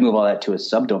decided to move all that to a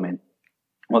subdomain.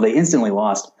 Well, they instantly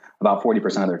lost about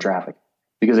 40% of their traffic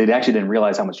because they actually didn't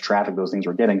realize how much traffic those things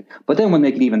were getting. But then when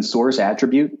they could even source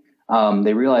attribute,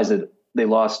 they realized that they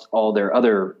lost all their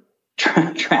other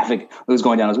traffic that was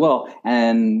going down as well.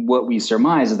 And what we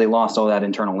surmise is they lost all that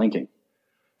internal linking.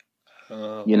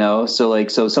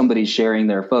 So somebody's sharing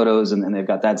their photos and they've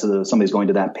got that. So somebody's going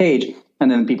to that page and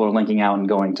then people are linking out and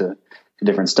going to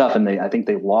different stuff. And I think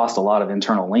they've lost a lot of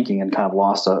internal linking and kind of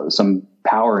lost some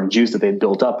power and juice that they'd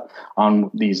built up on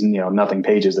these, nothing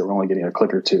pages that were only getting a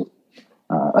click or two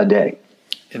a day.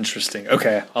 Interesting.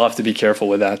 Okay. I'll have to be careful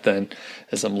with that then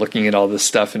as I'm looking at all this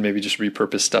stuff and maybe just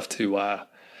repurpose stuff to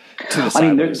the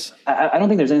silos. I don't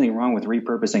think there's anything wrong with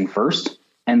repurposing first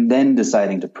and then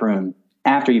deciding to prune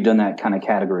after you've done that kind of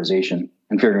categorization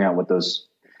and figuring out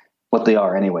what they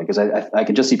are anyway. Because I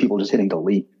can just see people just hitting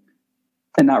delete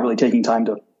and not really taking time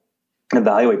to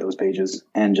evaluate those pages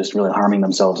and just really harming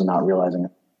themselves and not realizing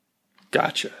it.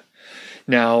 Gotcha.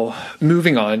 Now,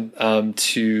 moving on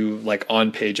to like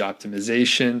on-page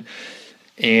optimization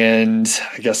and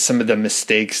I guess some of the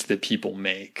mistakes that people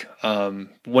make.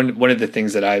 One of the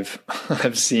things that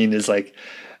I've seen is like,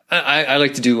 I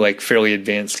like to do like fairly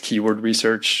advanced keyword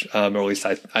research, or at least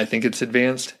I think it's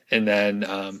advanced. And then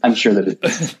I'm sure that it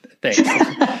is. Thanks.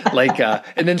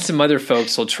 And then some other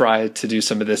folks will try to do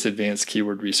some of this advanced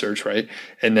keyword research, right?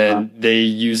 And then they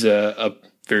use a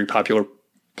very popular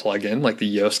plugin like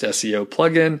the Yoast SEO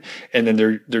plugin, and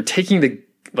then they're taking the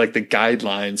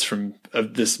guidelines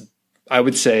of this. I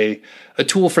would say a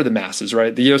tool for the masses,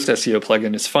 right? The Yoast SEO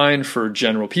plugin is fine for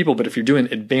general people, but if you're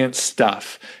doing advanced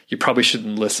stuff, you probably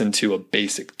shouldn't listen to a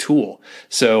basic tool.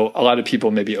 So a lot of people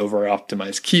maybe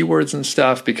over-optimize keywords and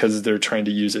stuff because they're trying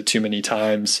to use it too many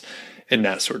times and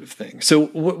that sort of thing. So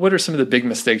what are some of the big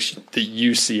mistakes that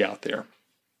you see out there?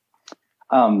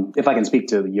 If I can speak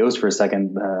to Yoast for a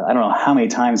second, I don't know how many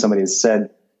times somebody has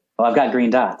said, well, I've got green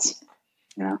dots.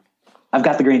 I've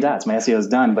got the green dots. My SEO is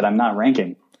done, but I'm not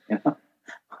ranking.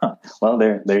 Well,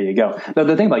 there you go.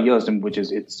 The thing about Yoast, which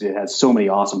is it has so many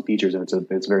awesome features and it's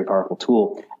a very powerful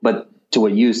tool. But to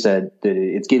what you said, that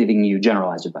it's giving you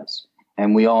generalized advice,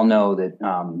 and we all know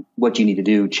that what you need to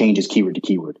do changes keyword to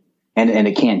keyword, and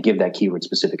it can't give that keyword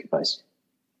specific advice.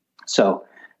 So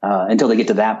until they get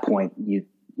to that point,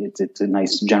 it's a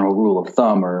nice general rule of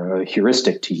thumb or a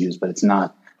heuristic to use, but it's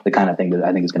not the kind of thing that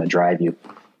I think is going to drive you.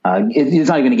 It's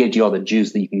not going to get you all the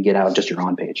juice that you can get out of just your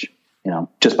on page.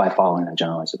 Just by following that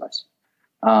generalized advice.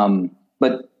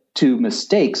 But to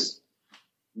mistakes,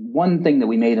 one thing that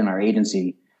we made in our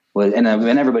agency was, and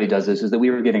everybody does this, is that we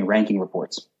were getting ranking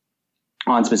reports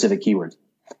on specific keywords.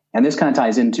 And this kind of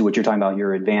ties into what you're talking about,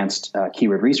 your advanced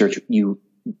keyword research.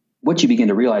 What you begin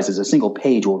to realize is a single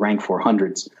page will rank for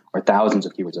hundreds or thousands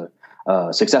of keywords.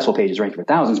 A successful page is ranking for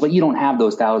thousands, but you don't have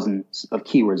those thousands of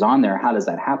keywords on there. How does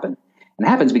that happen? And it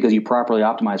happens because you properly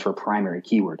optimize for a primary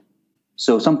keyword.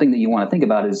 So something that you want to think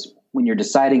about is when you're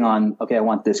deciding on, okay, I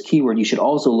want this keyword, you should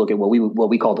also look at what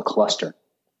we call the cluster,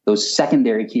 those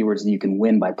secondary keywords that you can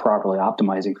win by properly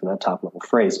optimizing for that top level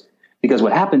phrase. Because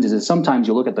what happens is sometimes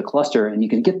you look at the cluster and you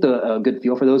can get a good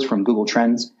feel for those from Google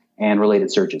Trends and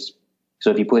related searches.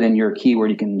 So if you put in your keyword,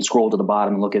 you can scroll to the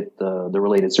bottom and look at the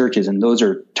related searches. And those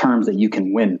are terms that you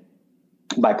can win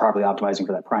by properly optimizing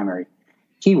for that primary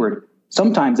keyword.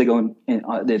 Sometimes they go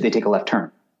they take a left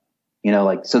turn.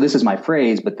 So this is my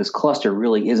phrase, but this cluster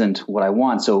really isn't what I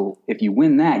want. So if you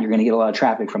win that, you're going to get a lot of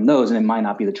traffic from those, and it might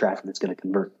not be the traffic that's going to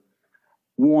convert.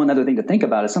 One other thing to think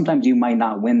about is sometimes you might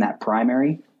not win that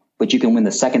primary, but you can win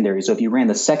the secondary. So if you ran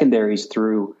the secondaries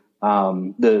through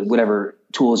the whatever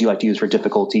tools you like to use for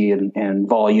difficulty and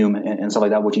volume and stuff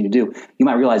like that, what you need to do, you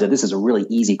might realize that this is a really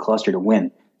easy cluster to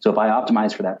win. So if I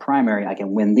optimize for that primary, I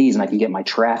can win these, and I can get my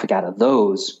traffic out of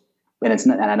those. And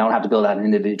I don't have to build out an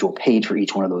individual page for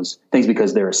each one of those things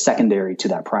because they're secondary to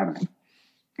that primary.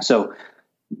 So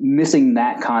missing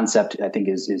that concept, I think,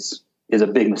 is a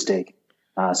big mistake.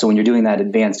 So when you're doing that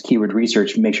advanced keyword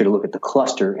research, make sure to look at the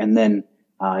cluster, and then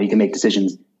you can make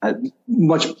decisions,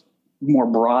 much more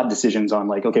broad decisions on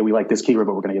like, okay, we like this keyword,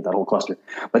 but we're going to get that whole cluster.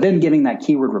 But then giving that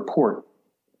keyword report,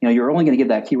 you're only going to get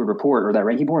that keyword report or that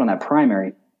ranking report on that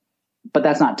primary, but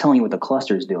that's not telling you what the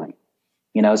cluster is doing.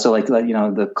 So like,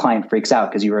 the client freaks out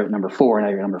because you were at number 4 and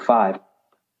now you're at number 5.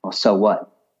 Well, so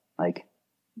what? Like,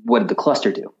 what did the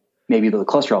cluster do? Maybe the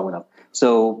cluster all went up.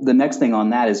 So the next thing on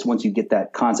that is once you get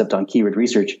that concept on keyword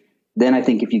research, then I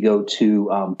think if you go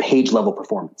to page level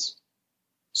performance.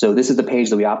 So this is the page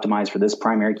that we optimized for this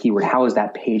primary keyword. How is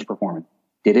that page performing?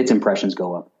 Did its impressions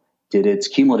go up? Did its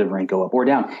cumulative rank go up or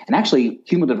down? And actually,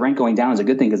 cumulative rank going down is a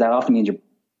good thing because that often means you're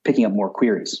picking up more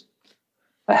queries.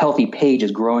 A healthy page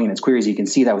is growing in its queries. You can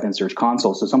see that within Search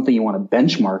Console. So something you want to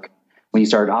benchmark when you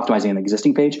start optimizing an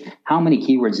existing page, how many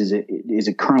keywords is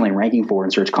it currently ranking for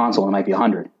in Search Console? It might be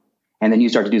 100. And then you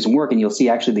start to do some work and you'll see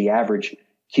actually the average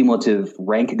cumulative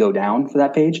rank go down for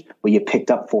that page, but you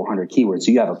picked up 400 keywords.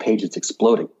 So you have a page that's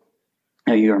exploding.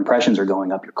 Your impressions are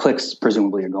going up. Your clicks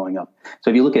presumably are going up. So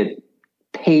if you look at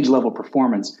page level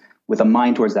performance with a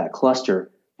mind towards that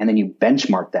cluster, and then you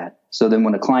benchmark that. So then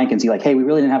when a client can see like, hey, we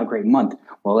really didn't have a great month.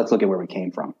 Well, let's look at where we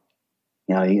came from.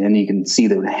 And you can see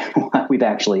that we've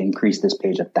actually increased this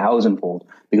page 1,000-fold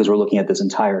because we're looking at this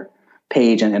entire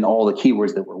page and all the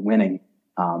keywords that we're winning.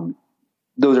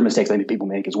 Those are mistakes I think people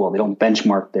make as well. They don't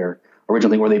benchmark their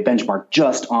originally, or they benchmark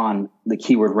just on the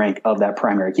keyword rank of that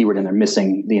primary keyword, and they're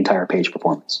missing the entire page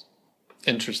performance.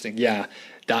 Interesting. Yeah.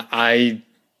 I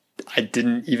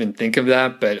didn't even think of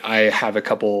that, but I have a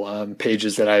couple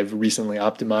pages that I've recently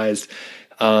optimized,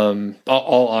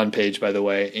 all on page, by the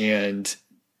way, and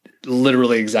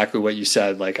literally exactly what you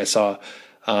said. Like I saw,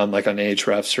 like on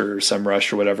Ahrefs or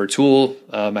SEMrush or whatever tool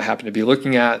I happen to be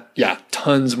looking at. Yeah,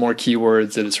 tons more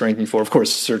keywords that it's ranking for. Of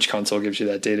course, Search Console gives you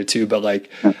that data too, but like,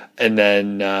 and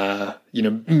then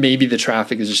maybe the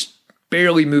traffic is just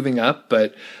barely moving up,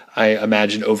 but I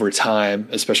imagine over time,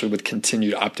 especially with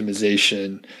continued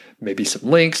optimization, maybe some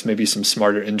links, maybe some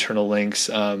smarter internal links,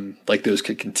 like those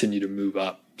could continue to move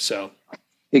up. So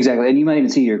exactly, and you might even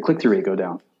see your click-through rate go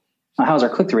down. How's our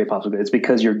click-through rate possible? It's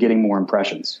because you're getting more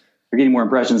impressions. You're getting more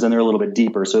impressions and they're a little bit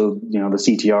deeper. So, the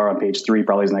CTR on page 3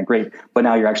 probably isn't that great, but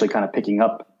now you're actually kind of picking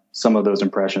up some of those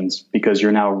impressions because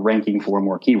you're now ranking for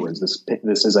more keywords.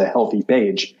 This is a healthy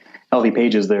page. Healthy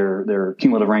pages, their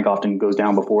cumulative rank often goes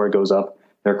down before it goes up.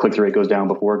 Their click-through rate goes down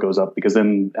before it goes up because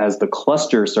then as the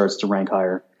cluster starts to rank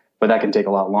higher, but that can take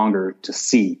a lot longer to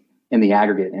see in the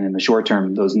aggregate. And in the short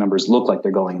term, those numbers look like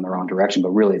they're going in the wrong direction,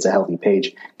 but really it's a healthy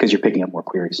page because you're picking up more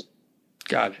queries.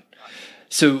 Got it.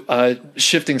 So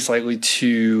shifting slightly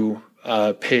to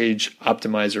Page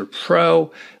Optimizer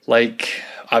Pro, like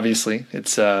obviously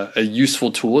it's a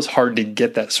useful tool. It's hard to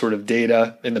get that sort of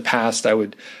data. In the past, I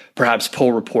would perhaps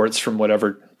pull reports from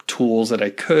whatever tools that I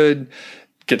could,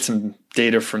 get some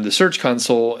data from the Search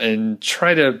Console and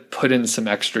try to put in some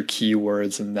extra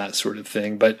keywords and that sort of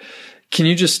thing. But can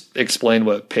you just explain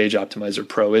what Page Optimizer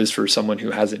Pro is for someone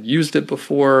who hasn't used it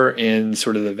before and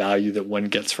sort of the value that one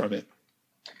gets from it?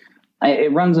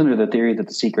 It runs under the theory that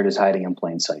the secret is hiding in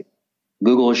plain sight.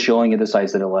 Google is showing you the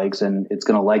sites that it likes, and it's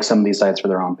going to like some of these sites for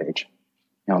their on page.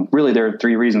 Really, there are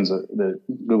 3 reasons that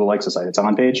Google likes a site. It's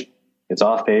on page, it's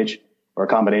off page, or a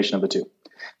combination of the 2.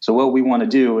 So what we want to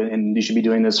do, and you should be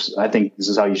doing this, I think this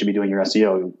is how you should be doing your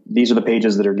SEO. These are the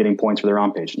pages that are getting points for their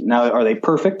on page. Now, are they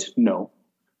perfect? No.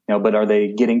 But are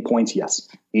they getting points? Yes.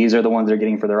 These are the ones they're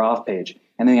getting for their off page.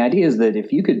 And then the idea is that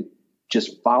if you could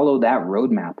just follow that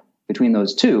roadmap between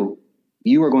those 2,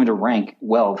 you are going to rank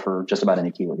well for just about any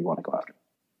keyword you want to go after.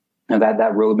 Now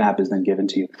that roadmap is then given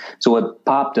to you. So what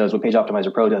POP does, what Page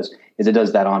Optimizer Pro does, is it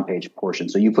does that on-page portion.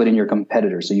 So you put in your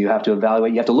competitors. So you have to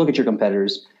evaluate, you have to look at your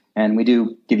competitors, and we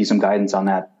do give you some guidance on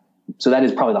that. So that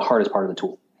is probably the hardest part of the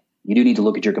tool. You do need to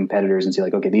look at your competitors and see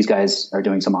like, okay, these guys are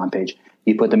doing some on-page.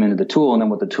 You put them into the tool, and then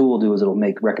what the tool will do is it'll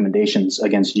make recommendations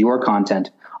against your content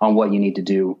on what you need to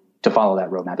do to follow that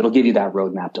roadmap. It'll give you that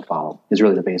roadmap to follow is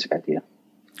really the basic idea.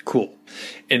 Cool.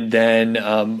 And then,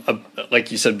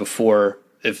 like you said before,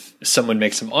 if someone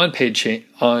makes some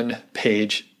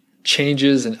on-page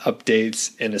changes and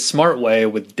updates in a smart way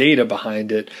with data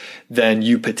behind it, then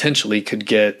you potentially could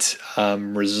get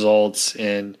results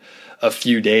in a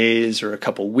few days or a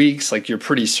couple weeks. Like you're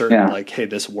pretty certain, like, hey,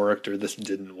 this worked or this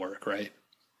didn't work, right?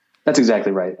 That's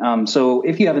exactly right. So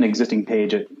if you have an existing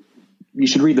page, you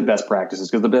should read the best practices,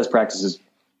 because the best practices,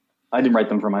 I didn't write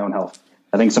them for my own health.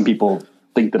 I think some people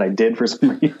think that I did for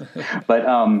some reason.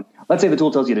 But let's say the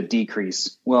tool tells you to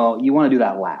decrease. Well, you want to do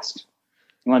that last.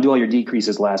 You want to do all your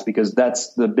decreases last, because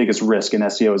that's the biggest risk in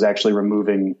SEO, is actually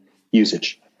removing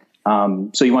usage.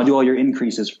 So you want to do all your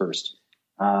increases first.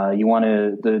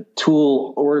 The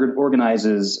tool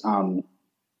organizes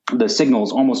the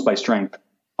signals almost by strength,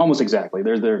 almost exactly.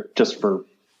 They're just for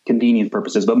convenience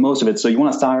purposes, but most of it. So you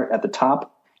want to start at the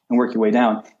top and work your way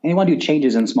down, and you want to do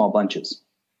changes in small bunches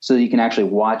so that you can actually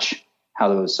watch how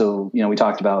those. So we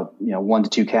talked about 1 to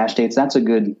 2 cache dates. That's a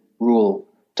good rule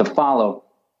to follow.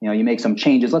 You make some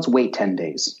changes. Let's wait 10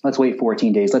 days. Let's wait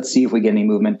 14 days. Let's see if we get any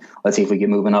movement. Let's see if we get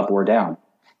movement up or down.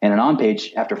 And an on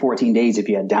page after 14 days, if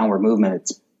you had downward movement,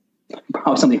 it's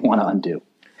probably something you want to undo.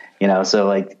 So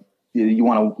like you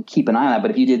want to keep an eye on that.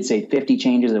 But if you did say 50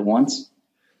 changes at once,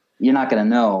 you're not going to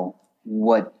know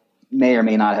what may or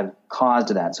may not have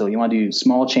caused that. So you want to do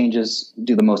small changes,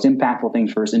 do the most impactful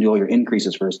things first, and do all your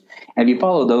increases first. And if you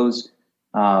follow those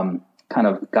kind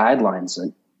of guidelines,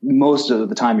 most of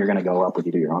the time you're going to go up when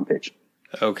you do your on page.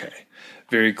 Okay.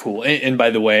 Very cool. And by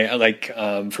the way, like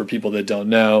for people that don't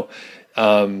know,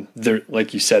 there,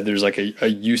 like you said, there's like a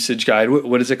usage guide.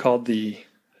 What is it called? The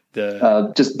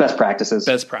just best practices.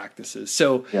 Best practices.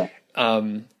 So, yeah.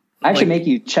 I actually make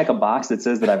you check a box that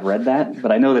says that I've read that,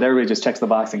 but I know that everybody just checks the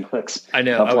box and clicks. I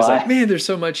know. Apply. I was like, man, there's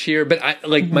so much here. But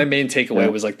my main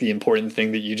takeaway was like the important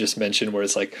thing that you just mentioned, where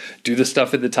it's like, do the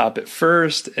stuff at the top at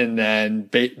first, and then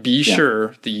be sure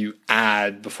that you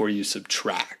add before you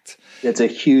subtract. It's a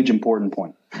huge important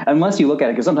point. Unless you look at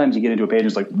it, because sometimes you get into a page and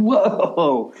it's like,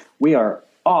 whoa, we are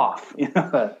off.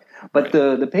 But right.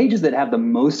 the pages that have the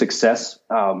most success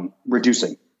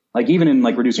reducing, like even in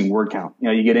like reducing word count,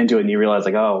 you get into it and you realize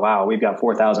like, oh, wow, we've got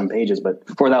 4,000 pages, but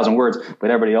 4,000 words,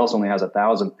 but everybody else only has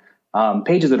 1,000.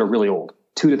 Pages that are really old,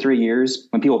 2 to 3 years,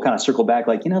 when people kind of circle back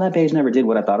like, that page never did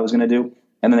what I thought it was going to do.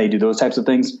 And then they do those types of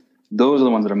things. Those are the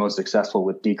ones that are most successful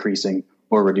with decreasing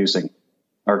or reducing,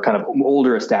 or kind of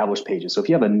older established pages. So if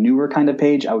you have a newer kind of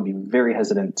page, I would be very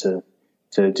hesitant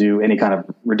to do any kind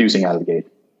of reducing out of the gate.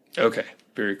 Okay.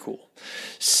 Very cool.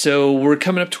 So we're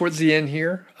coming up towards the end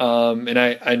here. And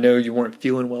I know you weren't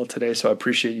feeling well today, so I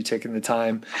appreciate you taking the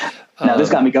time. No, this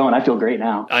got me going. I feel great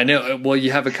now. I know. Well,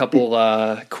 you have a couple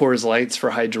Coors Lights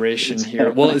for hydration here.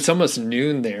 Well, it's almost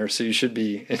noon there, so you should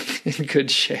be in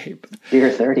good shape. Beer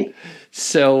 30.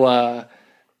 So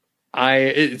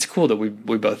it's cool that we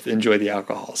both enjoy the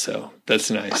alcohol, so that's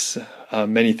nice.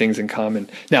 Many things in common.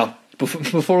 Now,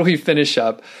 before we finish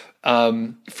up,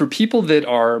 for people that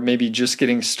are maybe just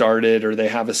getting started, or they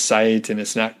have a site and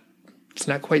it's not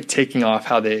quite taking off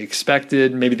how they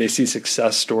expected, maybe they see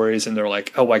success stories and they're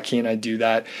like, oh, why can't I do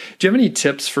that? Do you have any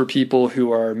tips for people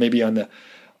who are maybe on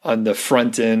the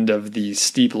front end of the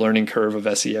steep learning curve of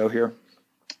SEO here?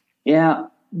 Yeah.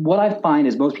 What I find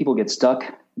is most people get stuck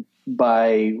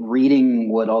by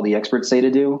reading what all the experts say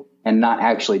to do and not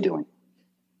actually doing.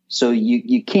 So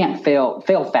you can't fail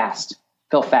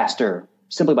faster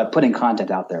simply by putting content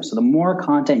out there. So the more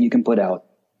content you can put out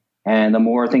and the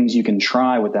more things you can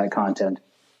try with that content,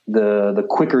 the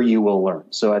quicker you will learn.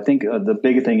 So I think the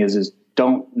big thing is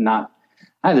I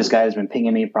have this guy who's been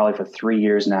pinging me probably for 3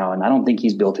 years now, and I don't think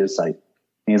he's built his site.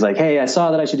 And he's like, hey, I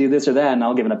saw that I should do this or that, and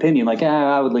I'll give an opinion like,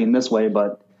 I would lean this way,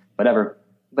 but whatever.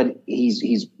 But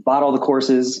he's bought all the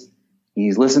courses,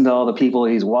 he's listened to all the people,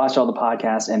 he's watched all the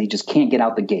podcasts, and he just can't get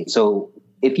out the gate. So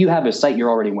if you have a site, you're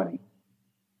already winning.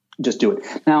 Just do it.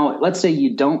 Now, let's say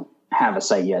you don't have a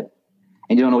site yet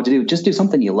and you don't know what to do. Just do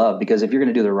something you love, because if you're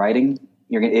going to do the writing,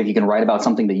 if you can write about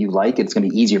something that you like, it's going to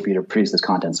be easier for you to produce this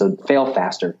content. So fail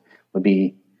faster would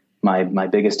be my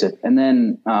biggest tip. And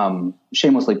then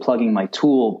shamelessly plugging my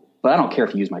tool, but I don't care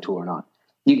if you use my tool or not.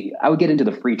 I would get into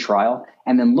the free trial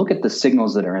and then look at the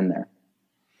signals that are in there.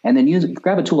 And then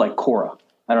grab a tool like Quora.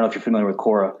 I don't know if you're familiar with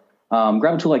Quora.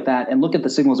 Grab a tool like that and look at the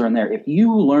signals that are in there. If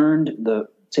you learned the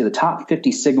top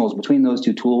 50 signals between those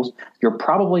two tools, you're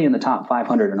probably in the top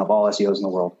 500 of all SEOs in the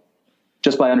world,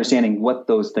 just by understanding what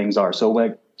those things are.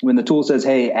 So when the tool says,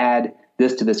 hey, add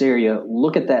this to this area,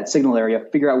 look at that signal area,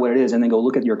 figure out what it is, and then go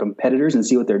look at your competitors and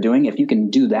see what they're doing. If you can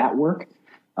do that work,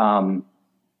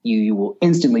 you will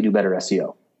instantly do better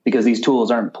SEO, because these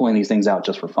tools aren't pulling these things out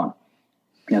just for fun.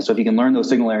 So if you can learn those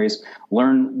signal areas,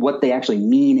 learn what they actually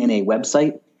mean in a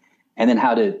website, and then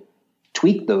how to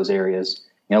tweak those areas.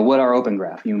 What are Open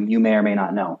Graph? You may or may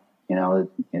not know.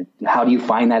 How do you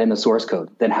find that in the source code?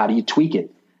 Then how do you tweak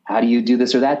it? How do you do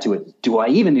this or that to it? Do I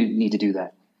even need to do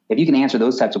that? If you can answer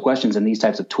those types of questions and these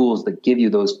types of tools that give you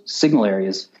those signal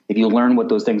areas, if you learn what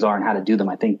those things are and how to do them,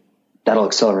 I think that'll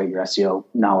accelerate your SEO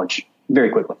knowledge very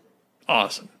quickly.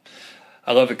 Awesome.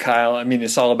 I love it, Kyle. I mean,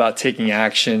 it's all about taking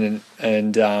action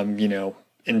and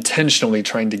intentionally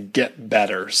trying to get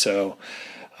better. So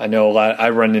I know I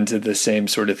run into the same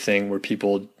sort of thing where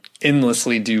people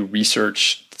endlessly do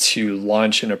research to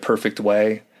launch in a perfect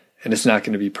way. and it's not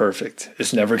going to be perfect.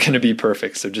 It's never going to be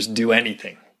perfect. So just do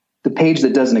anything. The page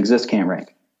that doesn't exist can't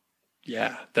rank.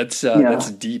 Yeah, that's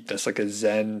deep. That's like a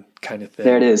Zen kind of thing.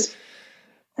 There it is.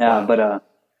 Yeah, wow. But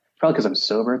probably because I'm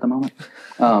sober at the moment.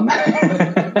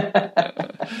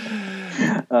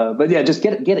 But yeah, just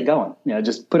get it going.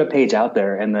 Just put a page out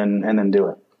there and then do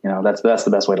it. That's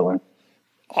the best way to learn.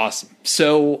 Awesome.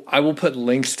 So I will put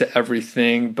links to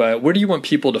everything, but where do you want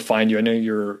people to find you? I know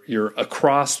you're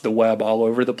across the web all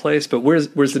over the place, but where's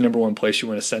the number one place you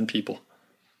want to send people?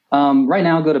 Right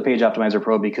now, go to Page Optimizer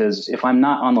Pro, because if I'm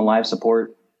not on the live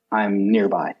support, I'm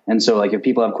nearby. And so like if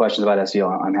people have questions about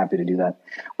SEO, I'm happy to do that.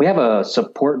 We have a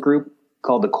support group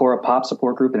called the Cora Pop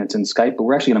support group, and it's in Skype, but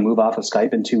we're actually going to move off of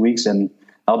Skype in 2 weeks, and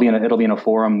it'll be in a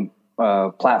forum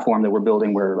platform that we're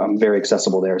building where I'm very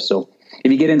accessible there. So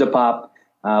if you get into pop,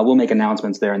 we'll make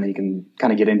announcements there, and then you can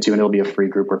kind of get into, and it'll be a free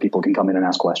group where people can come in and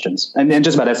ask questions, and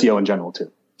just about SEO in general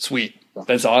too. Sweet.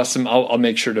 That's awesome. I'll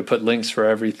make sure to put links for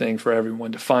everything for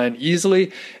everyone to find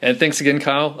easily. And thanks again,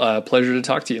 Kyle. Pleasure to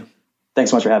talk to you.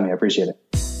 Thanks so much for having me. I appreciate it.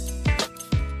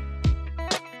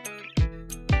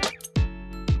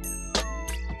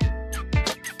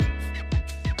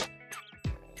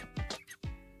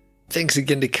 Thanks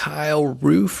again to Kyle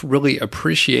Roof. Really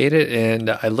appreciate it. And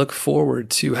I look forward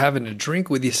to having a drink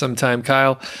with you sometime,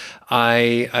 Kyle.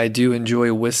 I do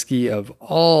enjoy whiskey of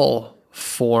all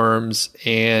forms,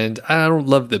 and I don't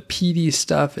love the peaty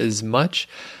stuff as much.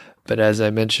 But as I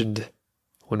mentioned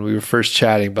when we were first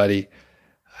chatting, buddy,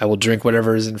 I will drink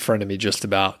whatever is in front of me just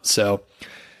about. So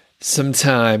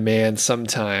sometime, man,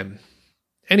 sometime.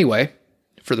 Anyway,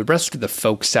 for the rest of the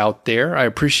folks out there, I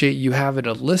appreciate you having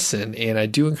a listen, and I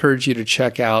do encourage you to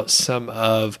check out some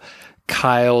of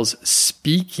Kyle's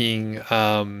speaking,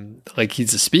 like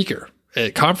he's a speaker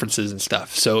at conferences and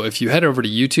stuff. So if you head over to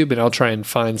YouTube, and I'll try and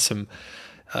find some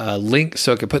links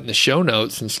so I can put in the show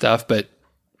notes and stuff, but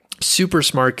super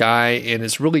smart guy, and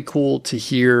it's really cool to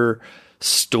hear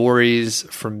stories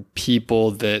from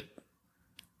people that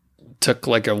took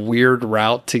like a weird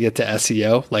route to get to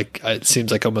SEO. Like it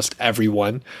seems like almost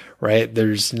everyone, right?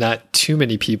 There's not too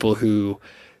many people who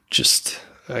just,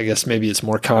 I guess maybe it's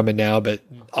more common now, but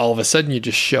all of a sudden you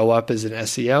just show up as an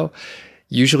SEO.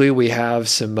 Usually we have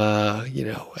some, a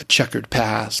checkered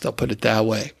past, I'll put it that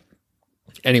way.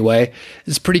 Anyway,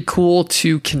 it's pretty cool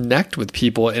to connect with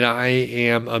people, and I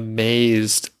am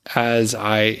amazed as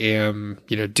I am,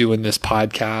 doing this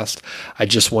podcast. I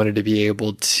just wanted to be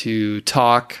able to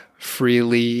talk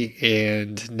freely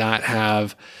and not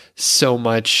have so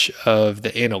much of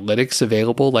the analytics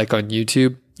available like on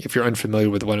YouTube. If you're unfamiliar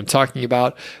with what I'm talking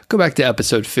about, go back to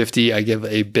episode 50. I give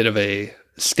a bit of a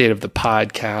state of the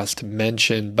podcast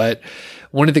mention, but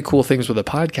one of the cool things with a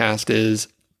podcast is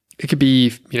it could be,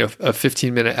 a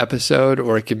 15-minute episode,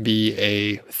 or it can be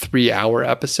a 3-hour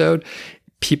episode.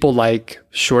 People like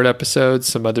short episodes.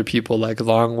 Some other people like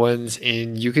long ones,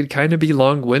 and you could kind of be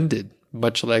long-winded,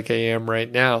 much like I am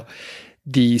right now.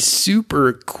 The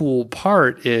super cool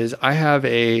part is I have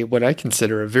what I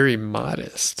consider a very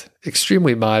modest,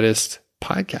 extremely modest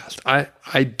podcast.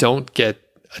 I don't get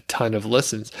a ton of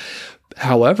listens.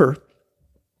 However,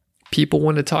 people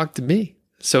want to talk to me.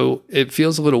 So it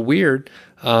feels a little weird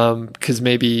because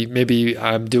maybe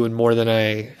I'm doing more than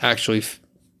I actually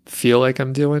feel like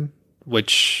I'm doing,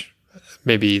 which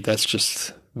maybe that's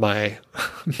just my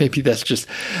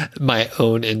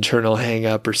own internal hang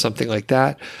up or something like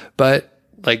that. But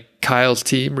like Kyle's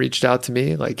team reached out to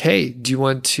me like, hey, do you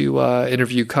want to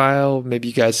interview Kyle? Maybe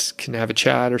you guys can have a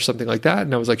chat or something like that.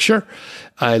 And I was like, sure.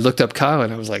 I looked up Kyle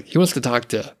and I was like, he wants to talk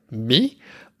to me?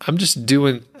 I'm just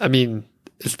doing,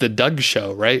 it's the Doug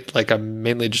Show, right? Like I'm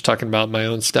mainly just talking about my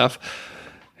own stuff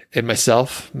and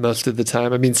myself most of the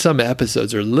time. Some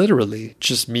episodes are literally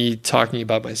just me talking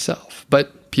about myself,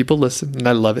 but people listen and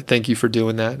I love it. Thank you for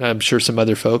doing that. And I'm sure some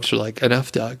other folks are like,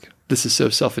 enough, Doug. This is so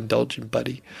self-indulgent,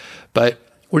 buddy. But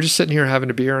we're just sitting here having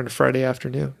a beer on a Friday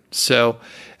afternoon. So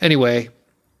anyway,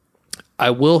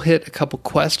 I will hit a couple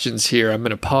questions here. I'm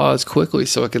going to pause quickly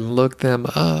so I can look them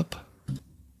up.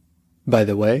 By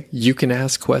the way, you can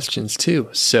ask questions too.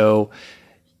 So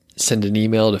send an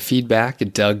email to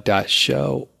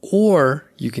feedback@doug.show,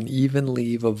 or you can even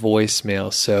leave a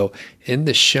voicemail. So in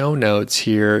the show notes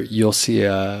here, you'll see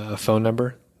a phone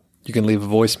number. You can leave a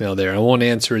voicemail there. I won't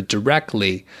answer it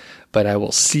directly, but I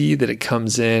will see that it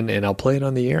comes in and I'll play it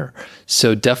on the air.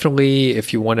 So definitely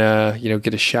if you want to,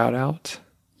 get a shout out,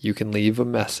 you can leave a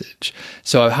message.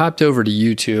 So I hopped over to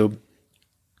YouTube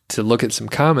to look at some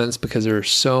comments because there are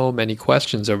so many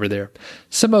questions over there.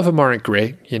 Some of them aren't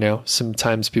great.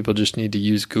 Sometimes people just need to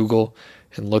use Google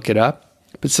and look it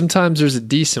up. but sometimes there's a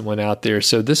decent one out there.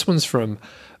 So this one's from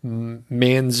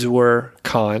Manzoor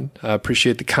Khan.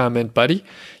 Appreciate the comment, buddy.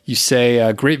 You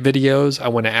say, great videos. I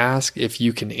want to ask if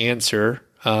you can answer.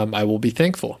 I will be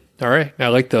thankful. All right. I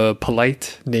like the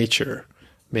polite nature,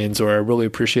 Manzoor. I really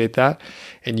appreciate that.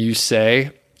 And you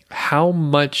say, how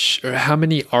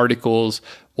many articles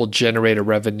will generate a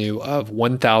revenue of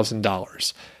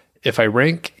 $1,000 if I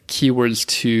rank keywords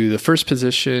to the first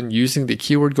position using the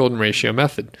keyword golden ratio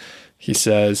method? He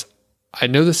says, I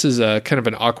know this is a kind of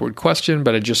an awkward question,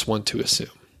 but I just want to assume.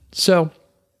 So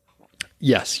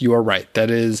yes, you are right. That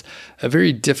is a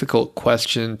very difficult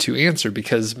question to answer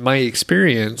because my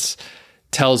experience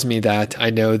tells me that I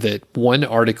know that one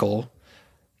article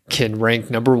can rank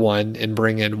number one and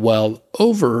bring in well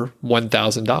over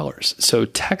 $1,000. So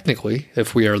technically,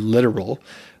 if we are literal,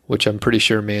 which I'm pretty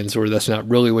sure, Manzoor, that's not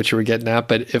really what you were getting at,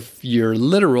 but if you're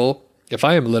literal, if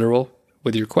I am literal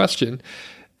with your question,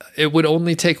 it would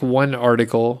only take one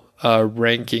article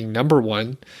ranking number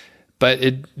one, but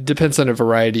it depends on a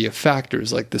variety of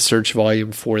factors like the search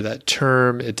volume for that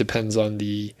term. It depends on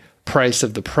the price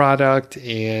of the product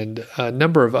and a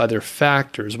number of other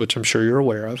factors, which I'm sure you're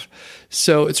aware of.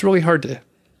 So it's really hard to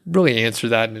really answer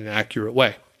that in an accurate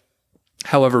way.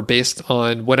 However, based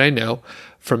on what I know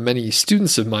from many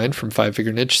students of mine from Five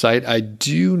Figure Niche Site, I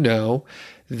do know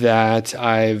that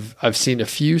I've seen a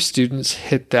few students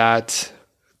hit that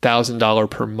 $1,000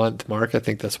 per month mark. I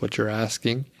think that's what you're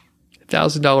asking.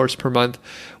 $1,000 per month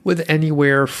with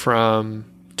anywhere from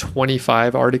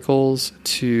 25 articles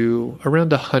to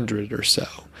around 100 or so.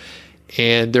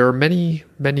 And there are many,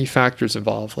 many factors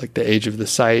involved, like the age of the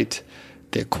site,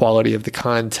 the quality of the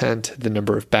content, the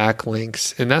number of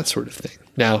backlinks, and that sort of thing.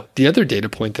 Now, the other data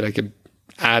point that I could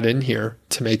add in here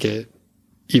to make it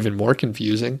even more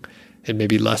confusing and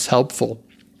maybe less helpful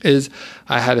is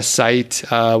I had a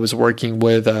site I was working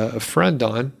with a friend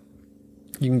on.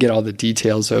 You can get all the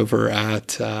details over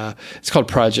at, it's called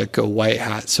Project Go White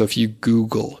Hat. So if you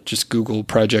just Google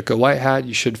Project Go White Hat,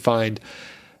 you should find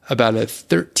about a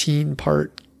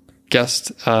 13-part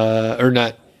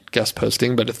not guest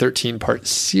posting, but a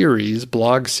 13-part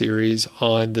blog series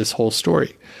on this whole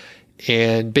story.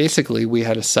 And basically we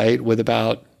had a site with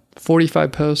about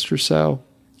 45 posts or so,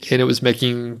 and it was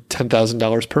making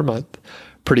 $10,000 per month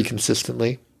pretty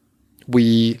consistently.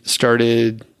 We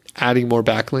started adding more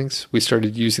backlinks. We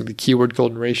started using the keyword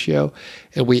golden ratio,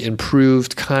 and we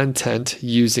improved content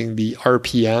using the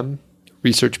RPM,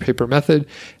 research paper method,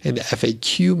 and the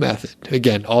FAQ method.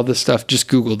 Again, all this stuff, just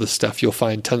Google this stuff. You'll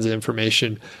find tons of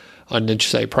information on Niche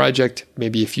Site Project,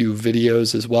 maybe a few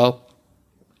videos as well.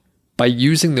 By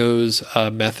using those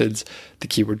methods, the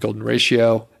keyword golden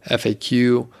ratio,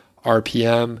 FAQ,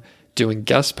 RPM, doing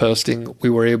guest posting, we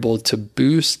were able to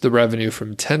boost the revenue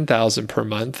from $10,000 per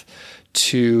month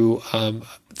to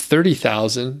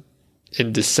 $30,000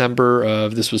 in December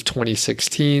of, this was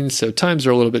 2016. So times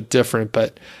are a little bit different,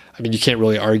 but I mean, you can't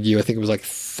really argue. I think it was like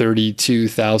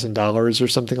 $32,000 or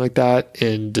something like that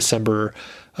in December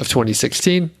of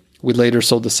 2016. We later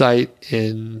sold the site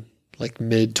in like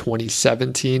mid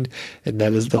 2017. And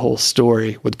that is the whole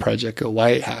story with Project Go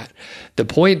White Hat. The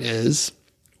point is,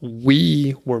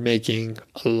 we were making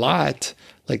a lot,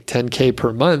 like 10K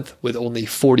per month with only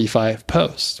 45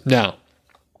 posts. Now,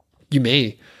 you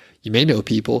may know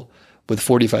people with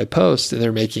 45 posts and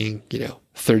they're making,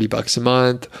 $30 a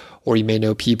month, or you may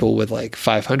know people with like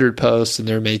 500 posts and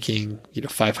they're making,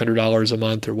 $500 a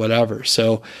month or whatever.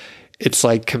 So it's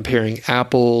like comparing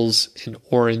apples and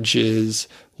oranges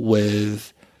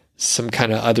with some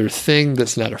kind of other thing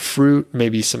that's not a fruit,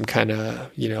 maybe some kind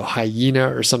of,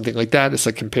 hyena or something like that. It's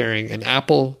like comparing an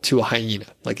apple to a hyena.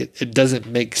 Like it doesn't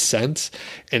make sense,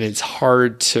 and it's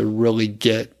hard to really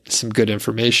get some good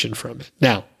information from it.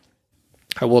 Now,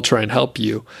 I will try and help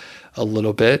you a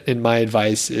little bit. And my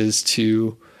advice is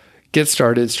to get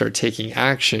started, start taking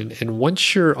action. And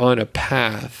once you're on a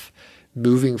path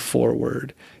moving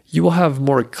forward, you will have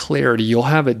more clarity. You'll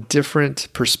have a different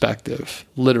perspective,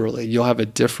 literally. You'll have a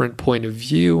different point of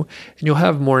view, and you'll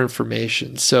have more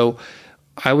information. So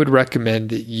I would recommend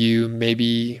that you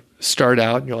maybe start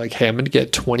out and you're like, hey, I'm going to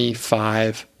get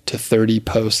 25 to 30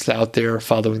 posts out there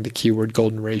following the keyword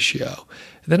golden ratio.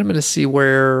 And then I'm going to see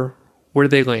where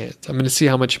they land. I'm going to see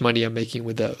how much money I'm making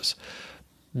with those.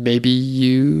 Maybe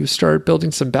you start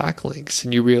building some backlinks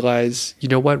and you realize, you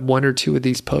know what, one or two of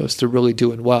these posts are really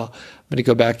doing well. I'm going to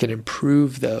go back and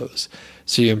improve those.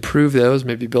 So you improve those,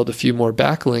 maybe build a few more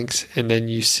backlinks, and then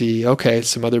you see, okay,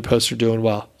 some other posts are doing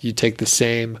well. You take the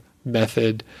same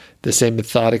method, the same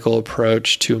methodical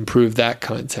approach to improve that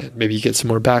content. Maybe you get some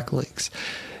more backlinks.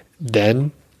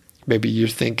 Then maybe you're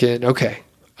thinking, okay,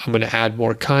 I'm going to add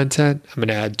more content. I'm going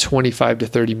to add 25 to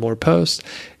 30 more posts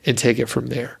and take it from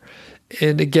there.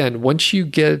 And again, once you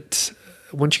get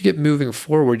moving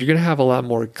forward, you're going to have a lot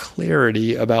more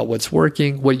clarity about what's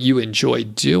working, what you enjoy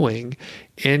doing,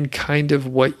 and kind of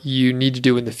what you need to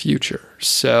do in the future.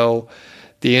 So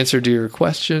the answer to your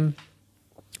question,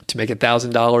 to make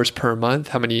 $1,000 per month,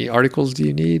 how many articles do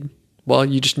you need? Well,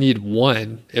 you just need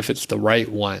one if it's the right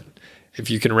one, if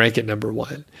you can rank it number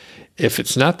one. If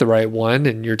it's not the right one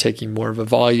and you're taking more of a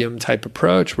volume type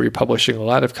approach where you're publishing a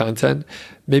lot of content,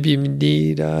 maybe you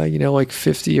need, like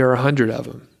 50 or 100 of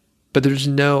them. But there's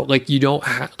no, like, you don't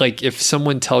have, like, if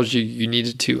someone tells you you need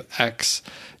to do X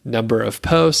number of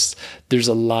posts, there's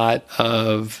a lot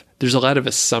of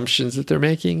assumptions that they're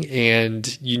making,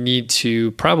 and you need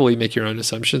to probably make your own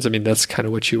assumptions. I mean, that's kind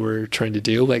of what you were trying to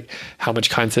do. Like, how much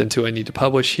content do I need to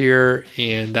publish here,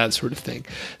 and that sort of thing.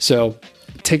 So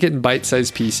take it in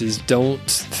bite-sized pieces. Don't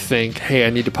think, hey, I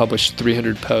need to publish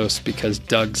 300 posts because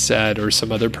Doug said, or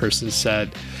some other person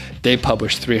said they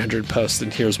published 300 posts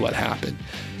and here's what happened.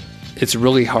 It's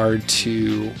really hard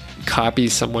to copy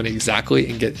someone exactly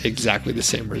and get exactly the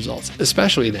same results,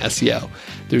 especially in SEO.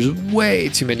 There's way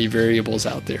too many variables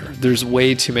out there. There's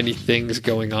way too many things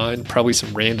going on, probably some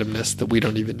randomness that we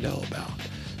don't even know about.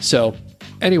 So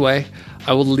anyway,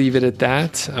 I will leave it at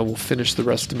that. I will finish the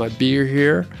rest of my beer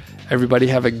here. Everybody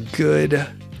have a good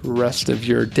rest of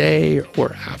your day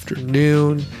or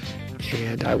afternoon,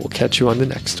 and I will catch you on the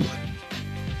next one.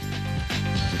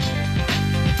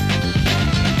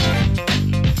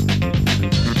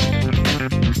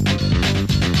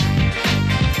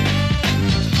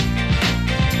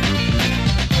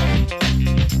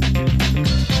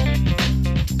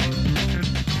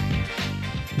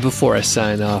 Before I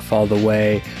sign off all the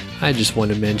way, I just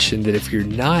want to mention that if you're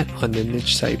not on the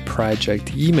Niche Site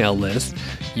Project email list,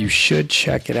 you should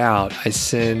check it out. I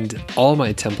send all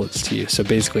my templates to you. So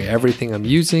basically everything I'm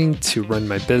using to run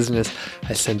my business,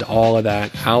 I send all of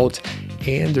that out.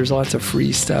 And there's lots of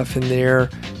free stuff in there.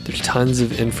 There's tons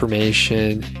of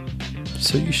information.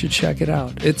 So you should check it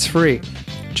out. It's free.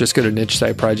 Just go to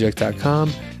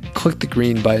nichesiteproject.com, click the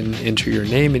green button, enter your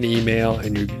name and email,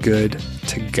 and you're good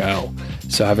to go.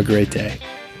 So have a great day.